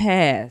she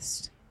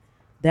passed,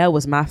 that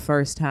was my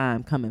first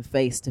time coming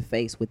face to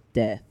face with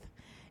death.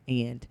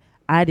 And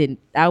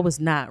I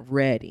was not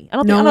ready. I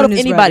don't know if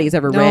anybody's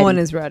ever ready. No one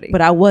is ready. But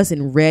I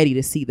wasn't ready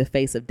to see the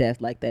face of death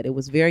like that. It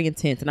was very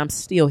intense, and I'm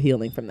still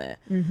healing from that.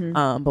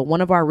 But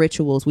one of our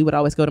rituals, we would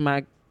always go to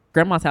my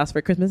grandma's house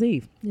for Christmas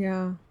Eve.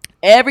 yeah.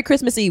 Every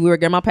Christmas Eve, we were at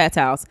Grandma Pat's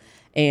house,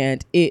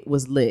 and it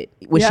was lit.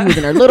 When she Yeah. was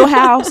in her little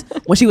house,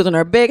 when she was in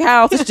her big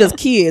house, it's just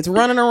kids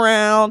running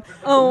around,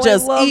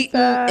 just I love eating.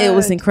 that. It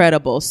was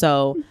incredible.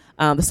 So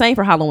the same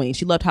for Halloween.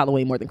 She loved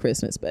Halloween more than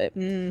Christmas. But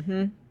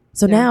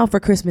so now for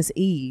Christmas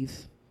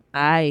Eve,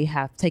 I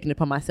have taken it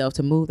upon myself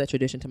to move that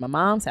tradition to my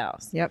mom's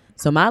house. Yep.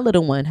 So my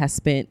little one has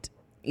spent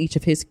each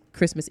of his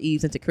Christmas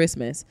Eves into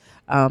Christmas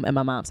at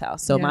my mom's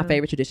house. So my Yeah.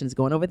 favorite tradition is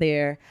going over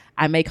there.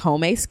 I make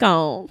homemade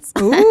scones.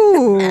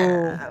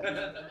 Ooh.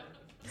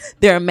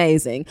 They're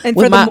amazing. And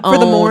With for the my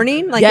own-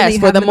 morning? Like when yes, you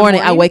for have the them in the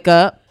morning. I morning? wake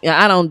up.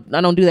 Yeah, I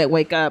don't do that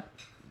wake up.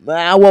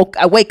 I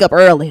wake up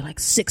early, like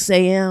 6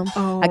 a.m.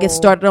 I get Oh.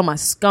 started on my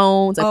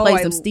scones. I Oh, play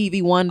I- some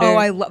Stevie Wonder. Oh,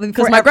 I love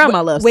because my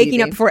grandma loves waking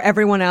Stevie. up before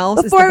everyone else.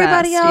 is Before the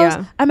everybody best. else,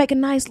 Yeah. I make a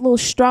nice little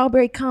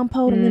strawberry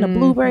compote and then a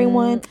blueberry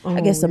one.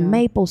 I get some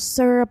maple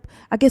syrup.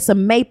 I get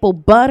some maple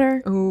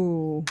butter.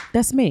 Ooh.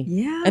 That's me.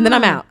 Yeah. And then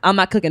I'm out. I'm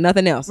not cooking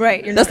nothing else.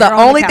 Right, you're That's not- the you're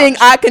on the only thing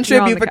couch. I You're on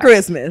contribute the for couch.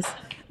 Christmas.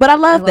 But I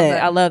love that.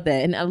 that. I love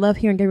that. And I love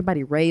hearing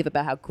everybody rave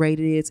about how great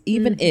it is,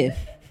 even if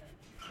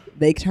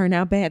they turn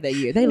out bad that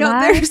year. They No,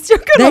 lie. they're still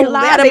gonna They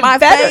lie to they my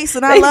better- face,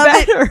 and I they love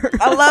better. it.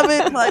 I love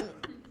it. Like,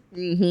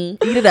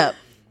 eat it up.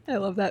 I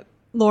love that.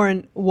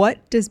 Lauren,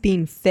 what does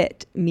being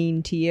fit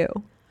mean to you?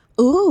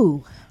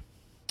 Ooh,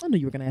 I knew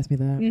you were going to ask me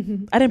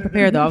that. I didn't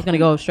prepare though. I was going to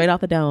go straight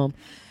off the dome.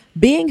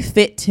 Being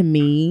fit to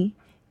me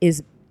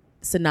is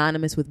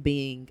synonymous with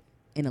being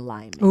in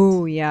alignment.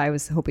 Oh, yeah. I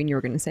was hoping you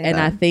were going to say And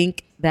I that.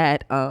 think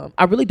that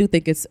I really do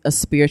think it's a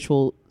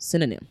spiritual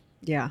synonym.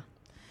 Yeah.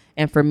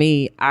 And for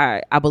me,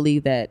 I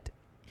believe that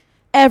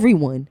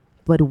everyone,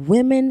 but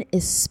women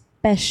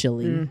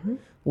especially,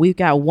 we've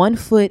got one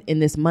foot in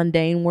this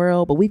mundane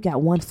world, but we've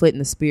got one foot in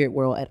the spirit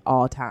world at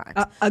all times.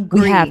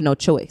 Agree. We have no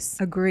choice,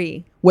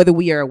 Agree. whether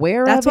we are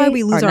aware That's of it why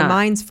we lose or our not.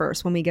 minds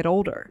first when we get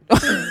older.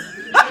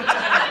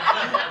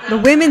 The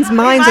women's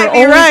minds might are be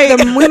always right.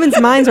 the women's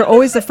minds are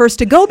always the first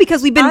to go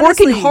because we've been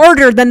Honestly. working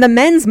harder than the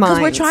men's minds.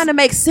 Because we're trying to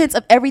make sense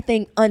of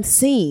everything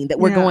unseen that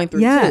we're Yeah. going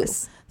through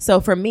Yes. too. So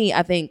for me,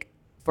 I think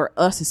for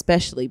us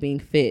especially, being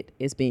fit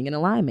is being in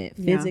alignment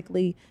Yeah.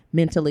 physically,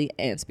 mentally,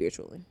 and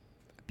spiritually.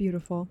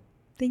 Beautiful.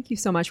 Thank you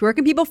so much. Where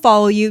can people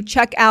follow you?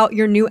 Check out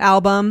your new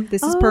album.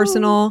 This is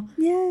personal.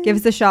 Yeah. Give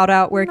us a shout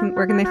out. Where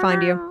can they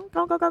find you?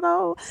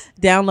 Go.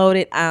 Download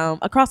it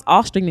across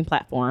all streaming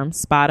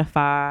platforms: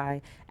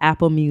 Spotify,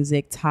 Apple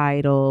Music,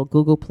 Tidal,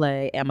 Google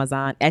Play,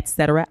 Amazon,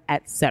 etc.,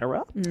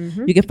 etc.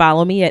 You can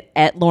follow me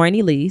at Lauren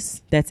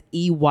Elise. That's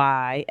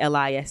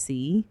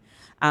EYLISE.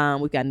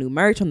 We've got new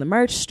merch on the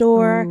merch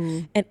store.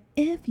 Ooh. And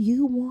if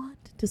you want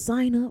to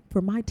sign up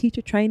for my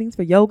teacher trainings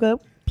for yoga,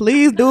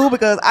 please do,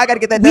 because I got to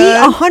get that We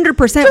done. 100%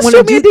 Just want to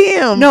shoot me a do.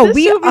 DM. No, Just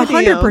we shoot me a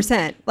DM.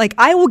 100%. Like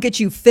I will get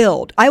you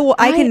filled. I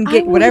can I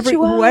get will whatever get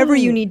you whoever out.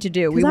 you need to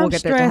do. We 'Cause will I'm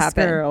get that to stressed,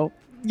 happen. girl.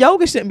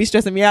 Yoga shouldn't be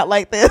stressing me out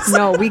like this.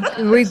 No,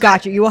 we've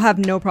got you. You will have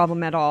no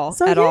problem at all.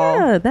 So at yeah,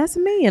 all. that's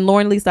me. And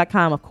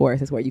LaurenLease.com, of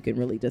course, is where you can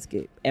really just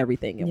get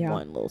everything in Yeah.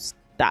 one little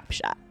stop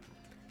shop.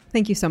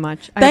 Thank you so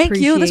much. I Thank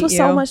you. This appreciate was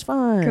so much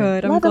fun.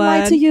 Good, I'm Love and light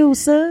glad. to you,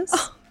 sis.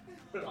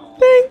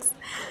 Thanks.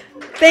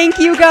 Thank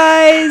you,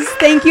 guys.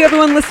 Thank you,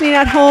 everyone listening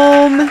at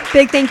home.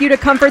 Big thank you to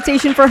Comfort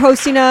Station for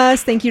hosting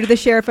us. Thank you to the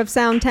Sheriff of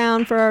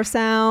Soundtown for our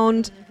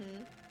sound.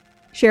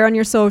 Share on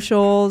your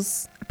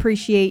socials.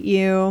 Appreciate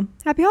you.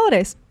 Happy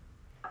holidays.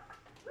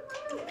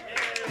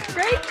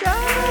 Great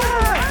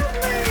job.